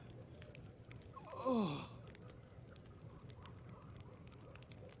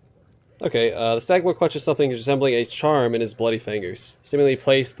 Okay, the Stag Lord clutches something resembling a charm in his bloody fingers. Seemingly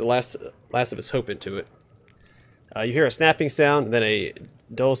placed the last of his hope into it. You hear a snapping sound, and then a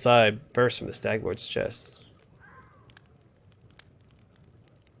dull sigh bursts from the Stag Lord's chest.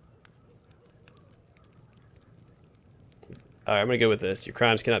 Alright, I'm gonna go with this. Your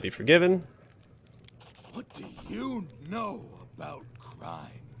crimes cannot be forgiven. What do you know about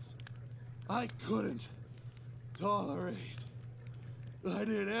crimes? I couldn't tolerate. I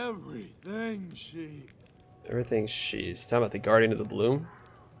did everything she... Everything she's talking about the Guardian of the Bloom.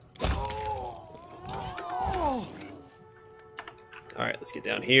 Alright, let's get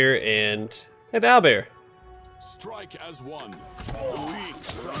down here and... Hey, the owlbear! Strike as one.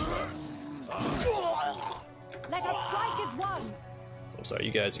 Let us strike as one. I'm sorry,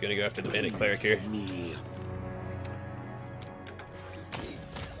 you guys are gonna go after the bandit cleric here.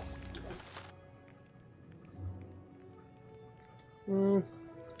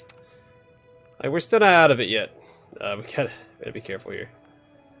 Like, we're still not out of it yet. We gotta be careful here.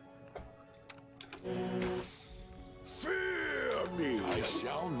 Fear me. I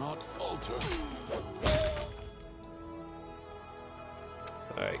shall not falter.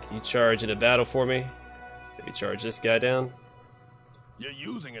 Alright, can you charge into battle for me? Maybe charge this guy down. You're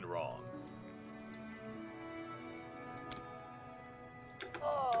using it wrong.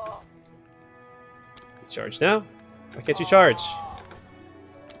 Charge now? Why can't you charge?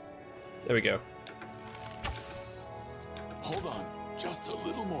 There we go. Hold on, just a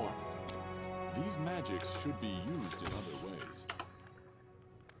little more. These magics should be used in other ways.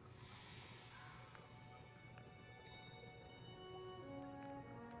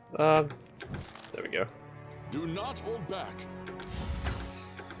 There we go. Do not hold back.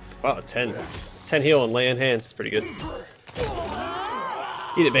 Wow, a 10. 10 heal and lay in hands. It's pretty good.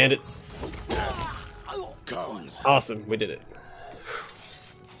 Eat it, bandits. Comes. Awesome, we did it.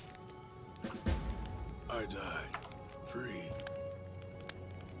 I died. Free.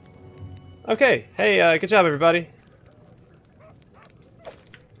 Okay, hey, good job, everybody.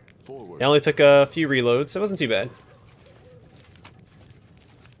 Forward. It only took a few reloads, so it wasn't too bad.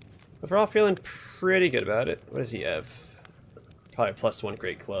 Overall, feeling pretty good about it. What does he have? Probably a +1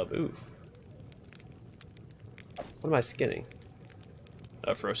 great club. Ooh. What am I skinning?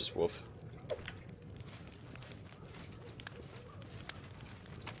 A ferocious wolf.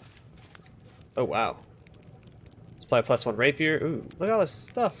 Oh, wow. Apply a +1 rapier. Ooh, look at all this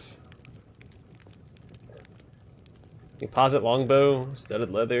stuff. Composite longbow,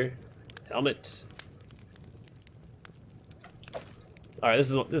 studded leather, helmet. Alright,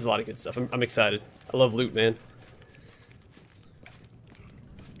 this is a lot of good stuff. I'm excited. I love loot, man.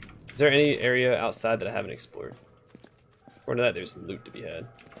 Is there any area outside that I haven't explored? According to that, there's loot to be had.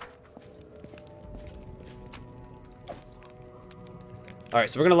 Alright,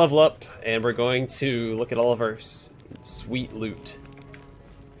 so we're going to level up, and we're going to look at all of our sweet loot.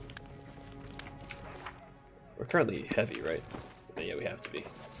 We're currently heavy, right? Yeah, we have to be.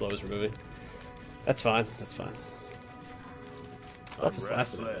 Slow as we're moving. That's fine, that's fine. Stuff has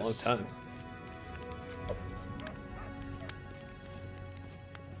lasted a long time.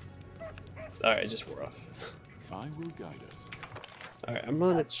 Alright, it just wore off. I will guide us. Alright, I'm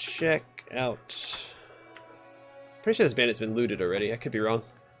gonna check out... Pretty sure this bandit's been looted already. I could be wrong.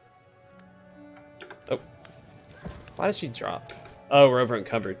 Oh. Why did she drop? Oh, we're over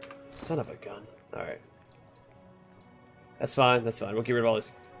encumbered. Son of a gun. Alright. That's fine, that's fine. We'll get rid of all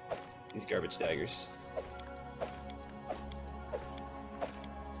these garbage daggers.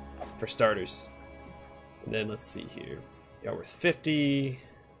 For starters. And then let's see here. Y'all worth 50.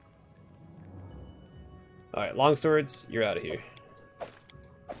 Alright, longswords, you're out of here.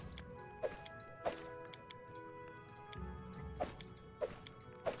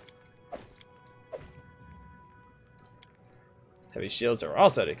 Heavy shields are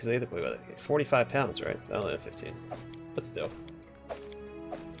also because they get 45 pounds, right? I only have 15. But still.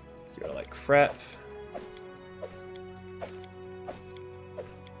 Zero like crap.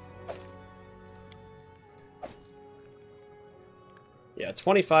 Yeah,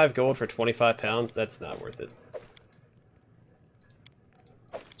 25 gold for 25 pounds, that's not worth it.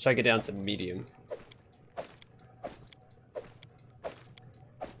 Should I get down to medium?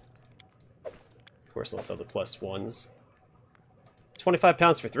 Of course, I'll sell the +1s. 25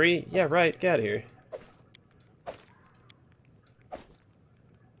 pounds for 3? Yeah, right, get out of here.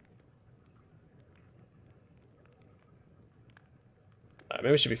 Alright, maybe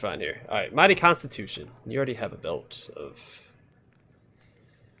we should be fine here. Alright, Mighty Constitution. You already have a belt of...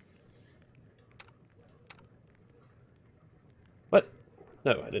 What?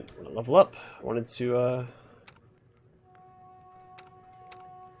 No, I didn't want to level up. I wanted to,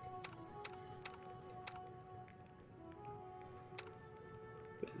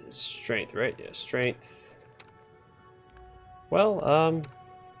 Strength, right? Yeah, strength. Well,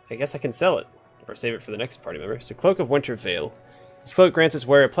 I guess I can sell it. Or save it for the next party member. So, Cloak of Winter Veil. This cloak grants its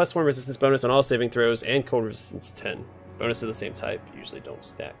wearer a +1 resistance bonus on all saving throws and cold resistance 10. Bonus of the same type usually don't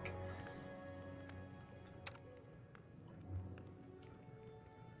stack.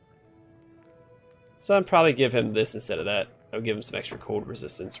 So I'd probably give him this instead of that. I would give him some extra cold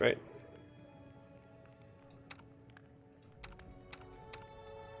resistance, right?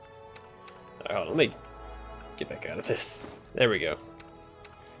 Alright, hold on, let me get back out of this. There we go.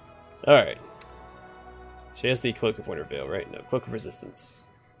 Alright. So he has the Cloak of Winter Veil, right? No, Cloak of Resistance.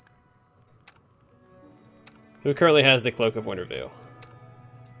 Who currently has the Cloak of Winter Veil?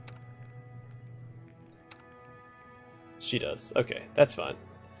 She does. Okay, that's fine.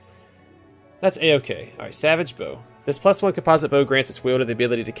 That's a-okay. Alright, Savage Bow. This +1 composite bow grants its wielder the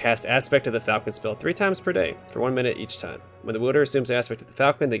ability to cast Aspect of the Falcon spell 3 times per day, for 1 minute each time. When the wielder assumes Aspect of the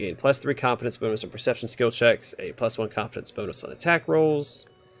Falcon, they gain +3 competence bonus on perception skill checks, a +1 competence bonus on attack rolls.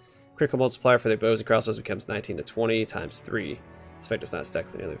 Critical multiplier for their bows and crossbows becomes 19 to 20 times 3. This effect does not stack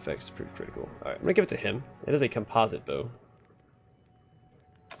with any other effects, pretty critical. Alright, I'm gonna give it to him. It is a composite bow.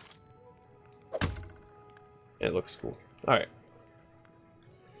 And it looks cool. Alright.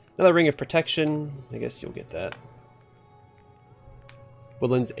 Another Ring of Protection. I guess you'll get that.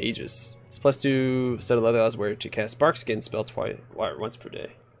 Woodland's Aegis. It's +2 set of leather allows wearer to cast Barkskin spell once per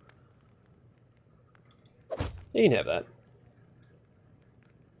day. Yeah, you can have that.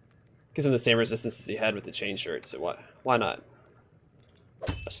 Gives him the same resistance as he had with the chain shirt, so why not?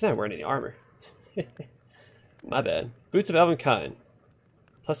 She's not wearing any armor. My bad. Boots of Elvenkind.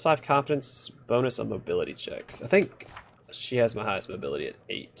 +5 competence bonus on mobility checks. I think she has my highest mobility at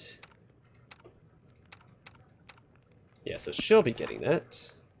 8. Yeah, so she'll be getting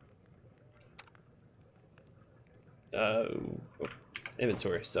that.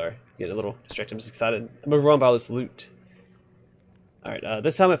 Inventory, sorry. Getting a little distracted. I'm just excited. I'm overwhelmed by all this loot. Alright,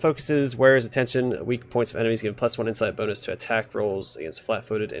 this helmet focuses wearer's attention. Weak points of enemies give +1 insight bonus to attack rolls against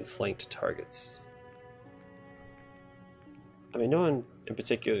flat-footed and flanked targets. I mean, no one in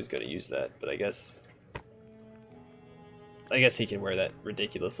particular is going to use that, but I guess he can wear that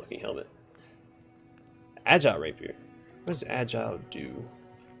ridiculous-looking helmet. Agile Rapier. What does Agile do?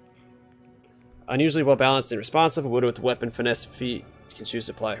 Unusually well balanced and responsive, a widow with weapon finesse feat can choose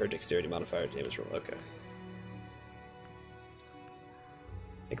to apply her dexterity modifier to damage roll. Okay.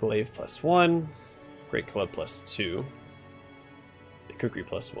 Glaive +1. Great Club +2. Kukri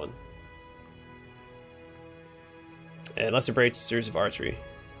 +1. And Lesser Bracers of Archery.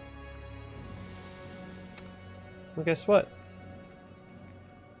 Well, guess what?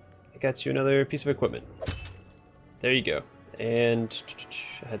 I got you another piece of equipment. There you go. And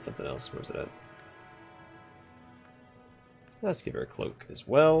I had something else. Where was it at? Let's give her a cloak as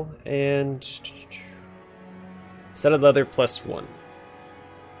well. And set of leather +1.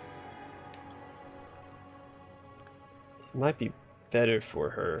 Might be better for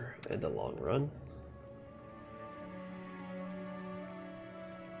her in the long run.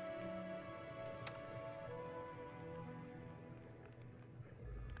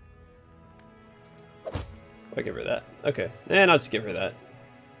 I'll give her that. Okay, and I'll just give her that.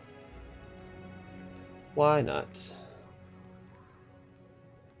 Why not?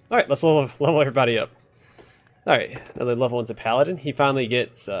 Alright, let's level everybody up. Alright, another level one's a paladin. He finally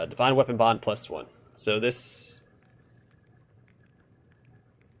gets Divine Weapon Bond +1. So this...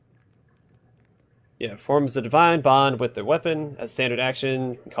 Yeah, forms a divine bond with their weapon. As standard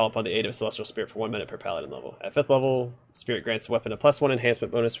action, can call upon the aid of a celestial spirit for 1 minute per paladin level. At 5th level, spirit grants the weapon a +1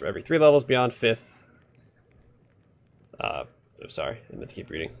 enhancement bonus for every 3 levels beyond 5th. I'm sorry, I meant to keep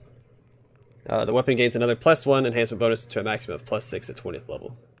reading. The weapon gains another +1 enhancement bonus to a maximum of +6 at 20th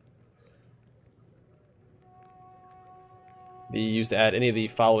level. Be used to add any of the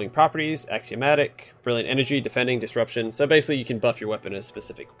following properties: axiomatic, brilliant energy, defending, disruption. So basically you can buff your weapon in a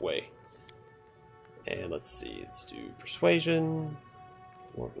specific way. And let's see, let's do persuasion,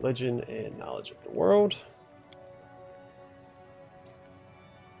 more religion, and knowledge of the world.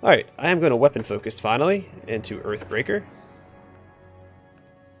 Alright, I am going to weapon focus finally into Earthbreaker.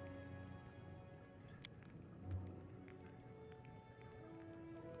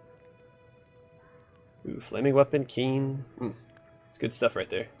 Ooh, flaming weapon, keen. It's good stuff right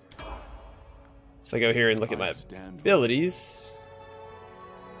there. So if I go here and look at my abilities...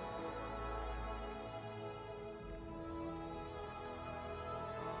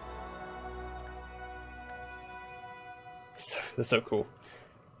 That's so cool.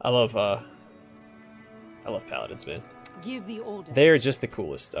 I love paladins, man. Give the order. They are just the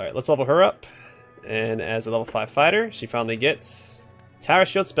coolest. All right, let's level her up. And as a level 5 fighter, she finally gets Tower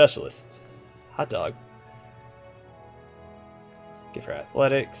Shield Specialist. Hot dog. Give her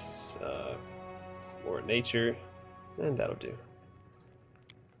athletics, more nature, and that'll do.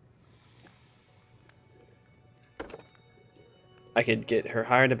 I could get her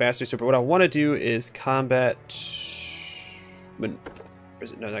higher into Bastard Sword, but what I want to do is combat... Or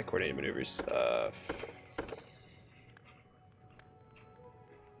is it? No, not coordinated maneuvers.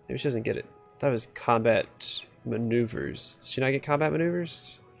 Maybe she doesn't get it. That was combat maneuvers. Did she not get combat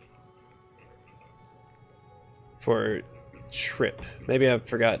maneuvers? For trip. Maybe I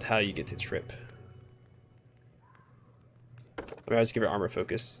forgot how you get to trip. Or I'll just give her armor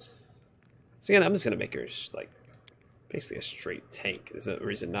focus. So again, I'm just gonna make her like basically a straight tank. There's no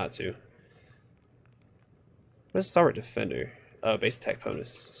reason not to. Let's start with defender. Oh, base attack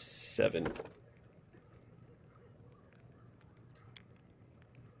bonus 7.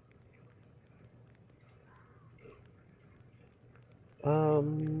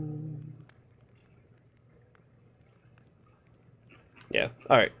 Yeah,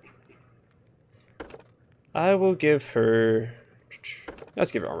 alright. I will give her...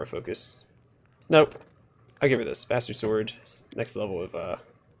 Let's give her armor focus. Nope. I'll give her this. Bastard Sword. Next level of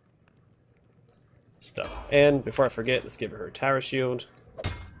stuff. And before I forget, let's give her Tower Shield.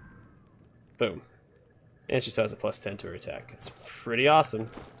 Boom. And she still has a +10 to her attack. It's pretty awesome.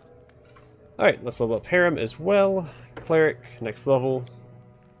 Alright, let's level up Harem as well. Cleric, next level.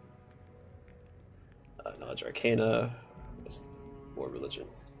 Knowledge Arcana. More religion.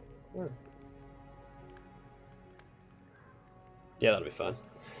 Yeah, that'll be fun.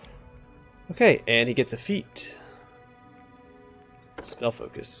 Okay, and he gets a feat. Spell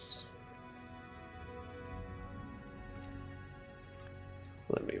focus.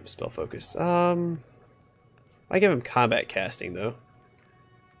 Let me give him spell focus. I give him combat casting though.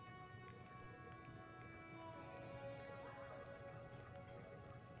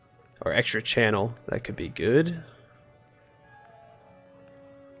 Or extra channel, that could be good.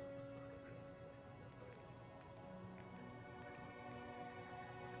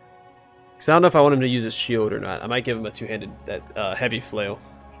 Because I don't know if I want him to use his shield or not. I might give him a two-handed, that heavy flail.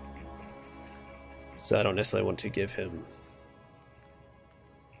 So I don't necessarily want to give him...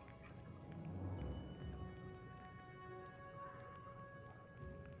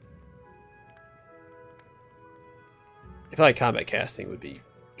 feel like combat casting would be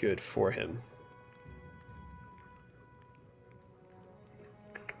good for him.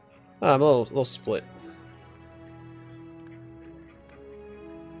 I'm a little split.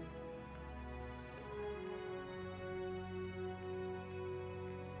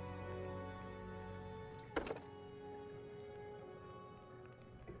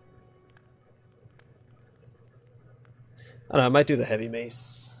 I don't know, I might do the heavy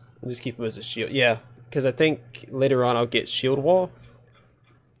mace and just keep him as a shield. Yeah, because I think later on I'll get shield wall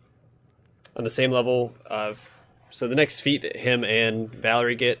on the same level of. So the next feat that him and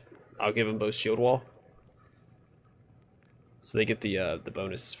Valerie get, I'll give them both shield wall. So they get the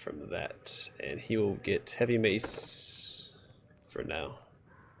bonus from that, and he will get heavy mace for now.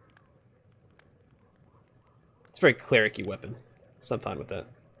 It's a very cleric-y weapon, so I'm fine with that.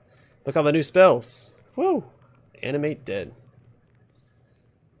 Look at all the new spells. Woo! Animate dead.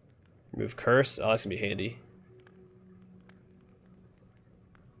 Remove curse. Oh, that's gonna be handy.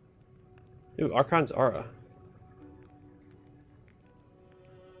 Ooh, Archon's aura.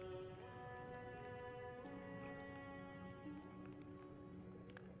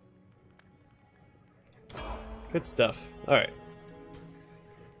 Good stuff. Alright.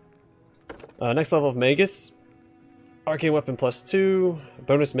 Next level of Magus. Arcane weapon +2,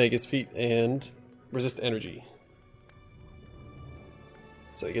 bonus Magus feat, and resist energy.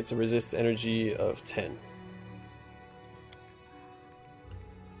 So he gets a resist energy of 10.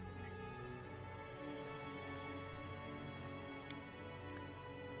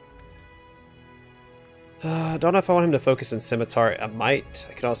 Don't know if I want him to focus on Scimitar. I might.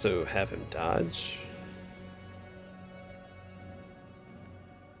 I could also have him dodge.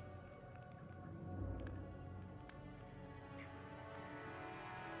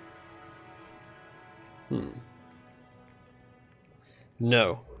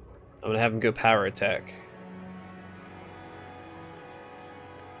 No. I'm gonna have him go power attack.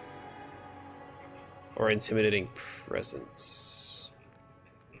 Or intimidating presence.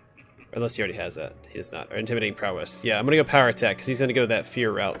 Unless he already has that. He does not. Or intimidating prowess. Yeah, I'm gonna go power attack because he's gonna go that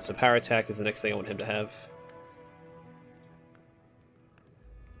fear route. So power attack is the next thing I want him to have.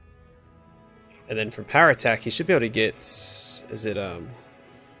 And then from power attack he should be able to get, is it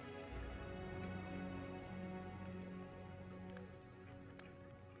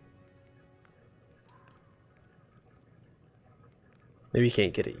maybe he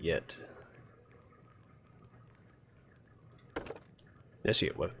can't get it yet.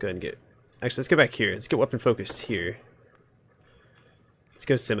 Actually, go ahead and get. Actually, let's go back here. Let's get weapon focused here. Let's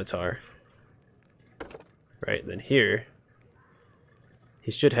go scimitar. Right, and then here,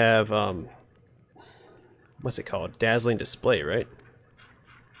 he should have what's it called? Dazzling display, right?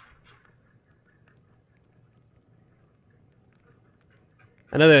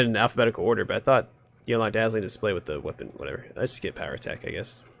 I know they're in alphabetical order, but I thought you unlock dazzling display with the weapon. Whatever. Let's just get power attack, I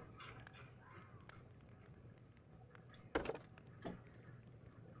guess.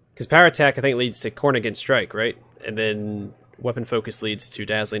 Because power attack, I think, leads to corn against strike, right? And then weapon focus leads to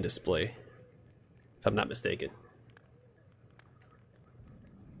dazzling display, if I'm not mistaken.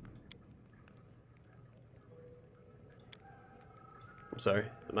 I'm sorry.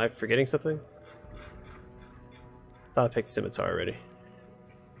 Am I forgetting something? I thought I picked scimitar already.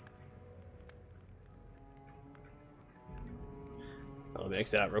 Oh, let me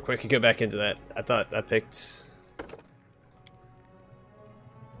exit out real quick and go back into that. I thought I picked.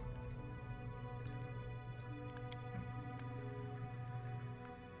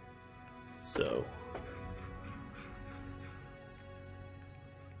 So,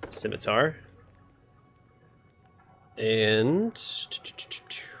 scimitar and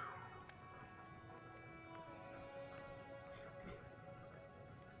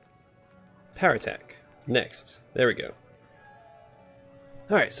power attack. Next, there we go.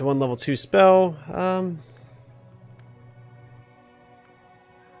 All right, so one level 2 spell.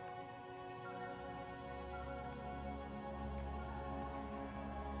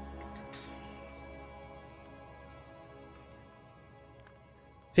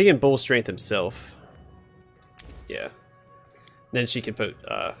 If he can bull strength himself, yeah. Then she can put,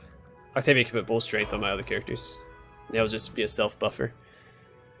 Octavia can put bull strength on my other characters. That'll just be a self buffer.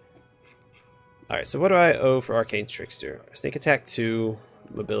 Alright, so what do I owe for Arcane Trickster? Sneak attack 2,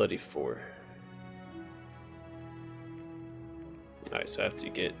 mobility 4. Alright, so I have to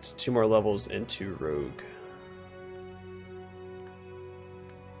get 2 more levels into Rogue.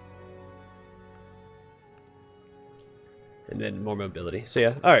 And then more mobility. So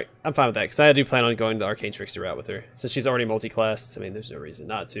yeah, alright, I'm fine with that, because I do plan on going the Arcane Trickster route with her. Since she's already multi-classed, I mean, there's no reason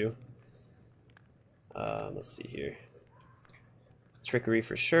not to. Let's see here. Trickery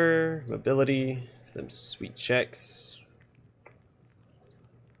for sure, mobility, them sweet checks.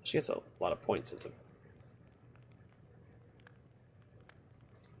 She gets a lot of points into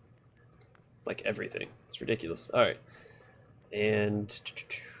like everything. It's ridiculous. Alright. And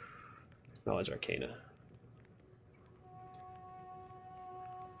knowledge arcana.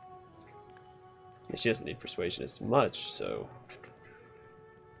 Yeah, she doesn't need persuasion as much, so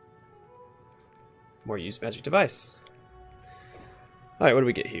more use magic device. Alright, what do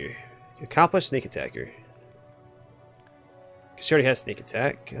we get here? Accomplish sneak attacker. She already has sneak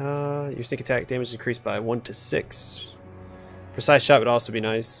attack. Your sneak attack damage is increased by 1 to 6. Precise shot would also be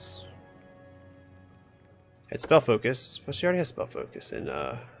nice. Had spell focus, but she already has spell focus and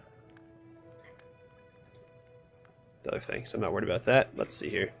the other thing, so I'm not worried about that. Let's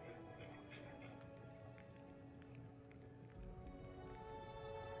see here.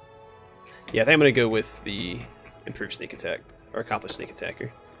 Yeah, I think I'm gonna go with the improved sneak attack or accomplished sneak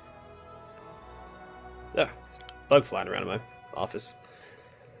attacker. Ah, there's a bug flying around in my office.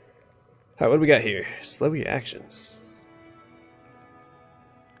 Alright, what do we got here? Slow your actions.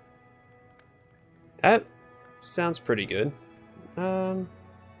 That sounds pretty good. Yeah,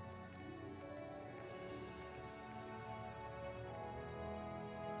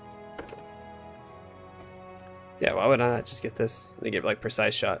 why would I not just get this? They get like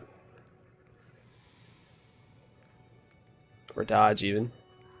precise shot. Or dodge even.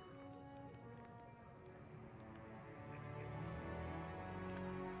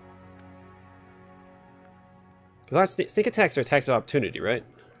 Because our sneak attacks are attacks of opportunity, right?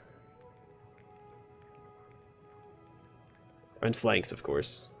 And flanks, of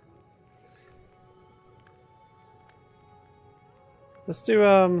course. Let's do,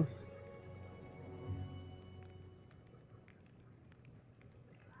 or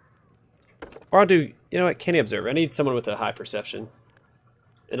I'll do, you know what, Canny Observer. I need someone with a high perception.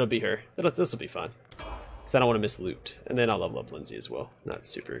 It'll be her. This will be fun. Because I don't want to miss loot. And then I'll level up Lindsay as well. Not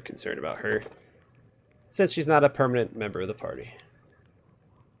super concerned about her, since she's not a permanent member of the party.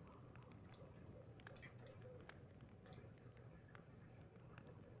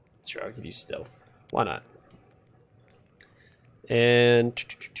 Sure, I'll give you stealth. Why not? And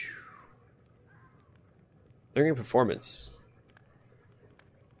learning performance.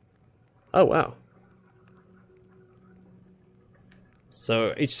 Oh wow.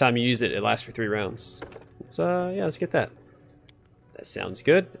 So each time you use it, it lasts for 3 rounds. Let's yeah, let's get that. That sounds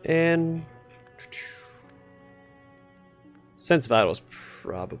good. And sense vitals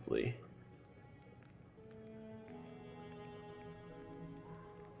probably.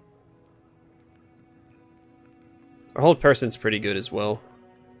 Our hold person's pretty good as well.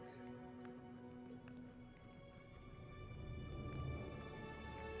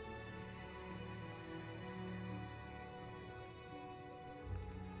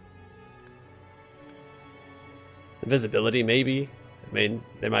 Invisibility, maybe. I mean,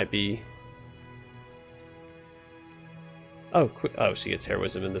 there might be. Oh, oh, she gets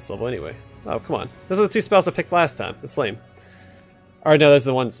heroism in this level anyway. Oh, come on. Those are the 2 spells I picked last time. That's lame. Alright, no, those are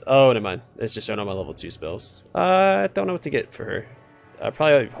the ones. Oh, never mind. It's just showing on my level 2 spells. I don't know what to get for her.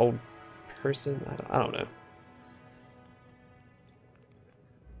 Probably hold person. I don't know.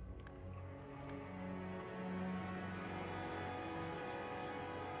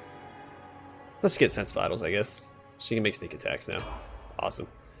 Let's get sense vitals, I guess. She can make sneak attacks now. Awesome.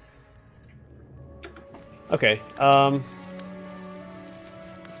 Okay. I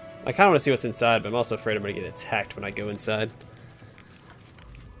kind of want to see what's inside, but I'm also afraid I'm going to get attacked when I go inside.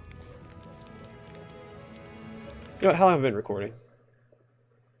 You know what, how long have I been recording?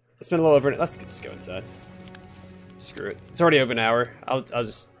 It's been a little over. Let's just go inside. Screw it. It's already over an hour. I'll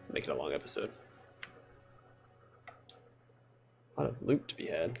just make it a long episode. A lot of loot to be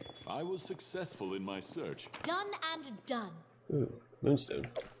had. I was successful in my search. Done and done. Ooh, moonstone.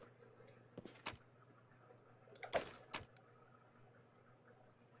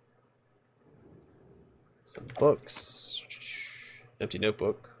 Some books. Empty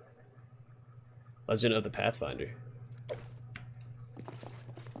notebook. Legend of the Pathfinder.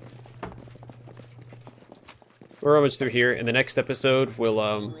 We're almost through here. In the next episode, we'll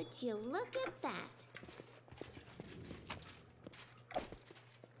Would you look at that?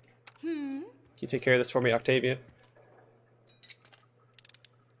 Can you take care of this for me, Octavia?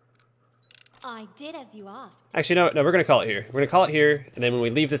 I did as you asked. Actually, no, we're gonna call it here. We're gonna call it here, and then when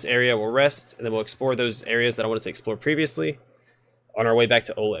we leave this area, we'll rest, and then we'll explore those areas that I wanted to explore previously on our way back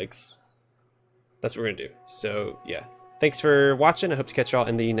to Oleg's. That's what we're gonna do. So, yeah. Thanks for watching. I hope to catch y'all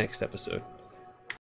in the next episode.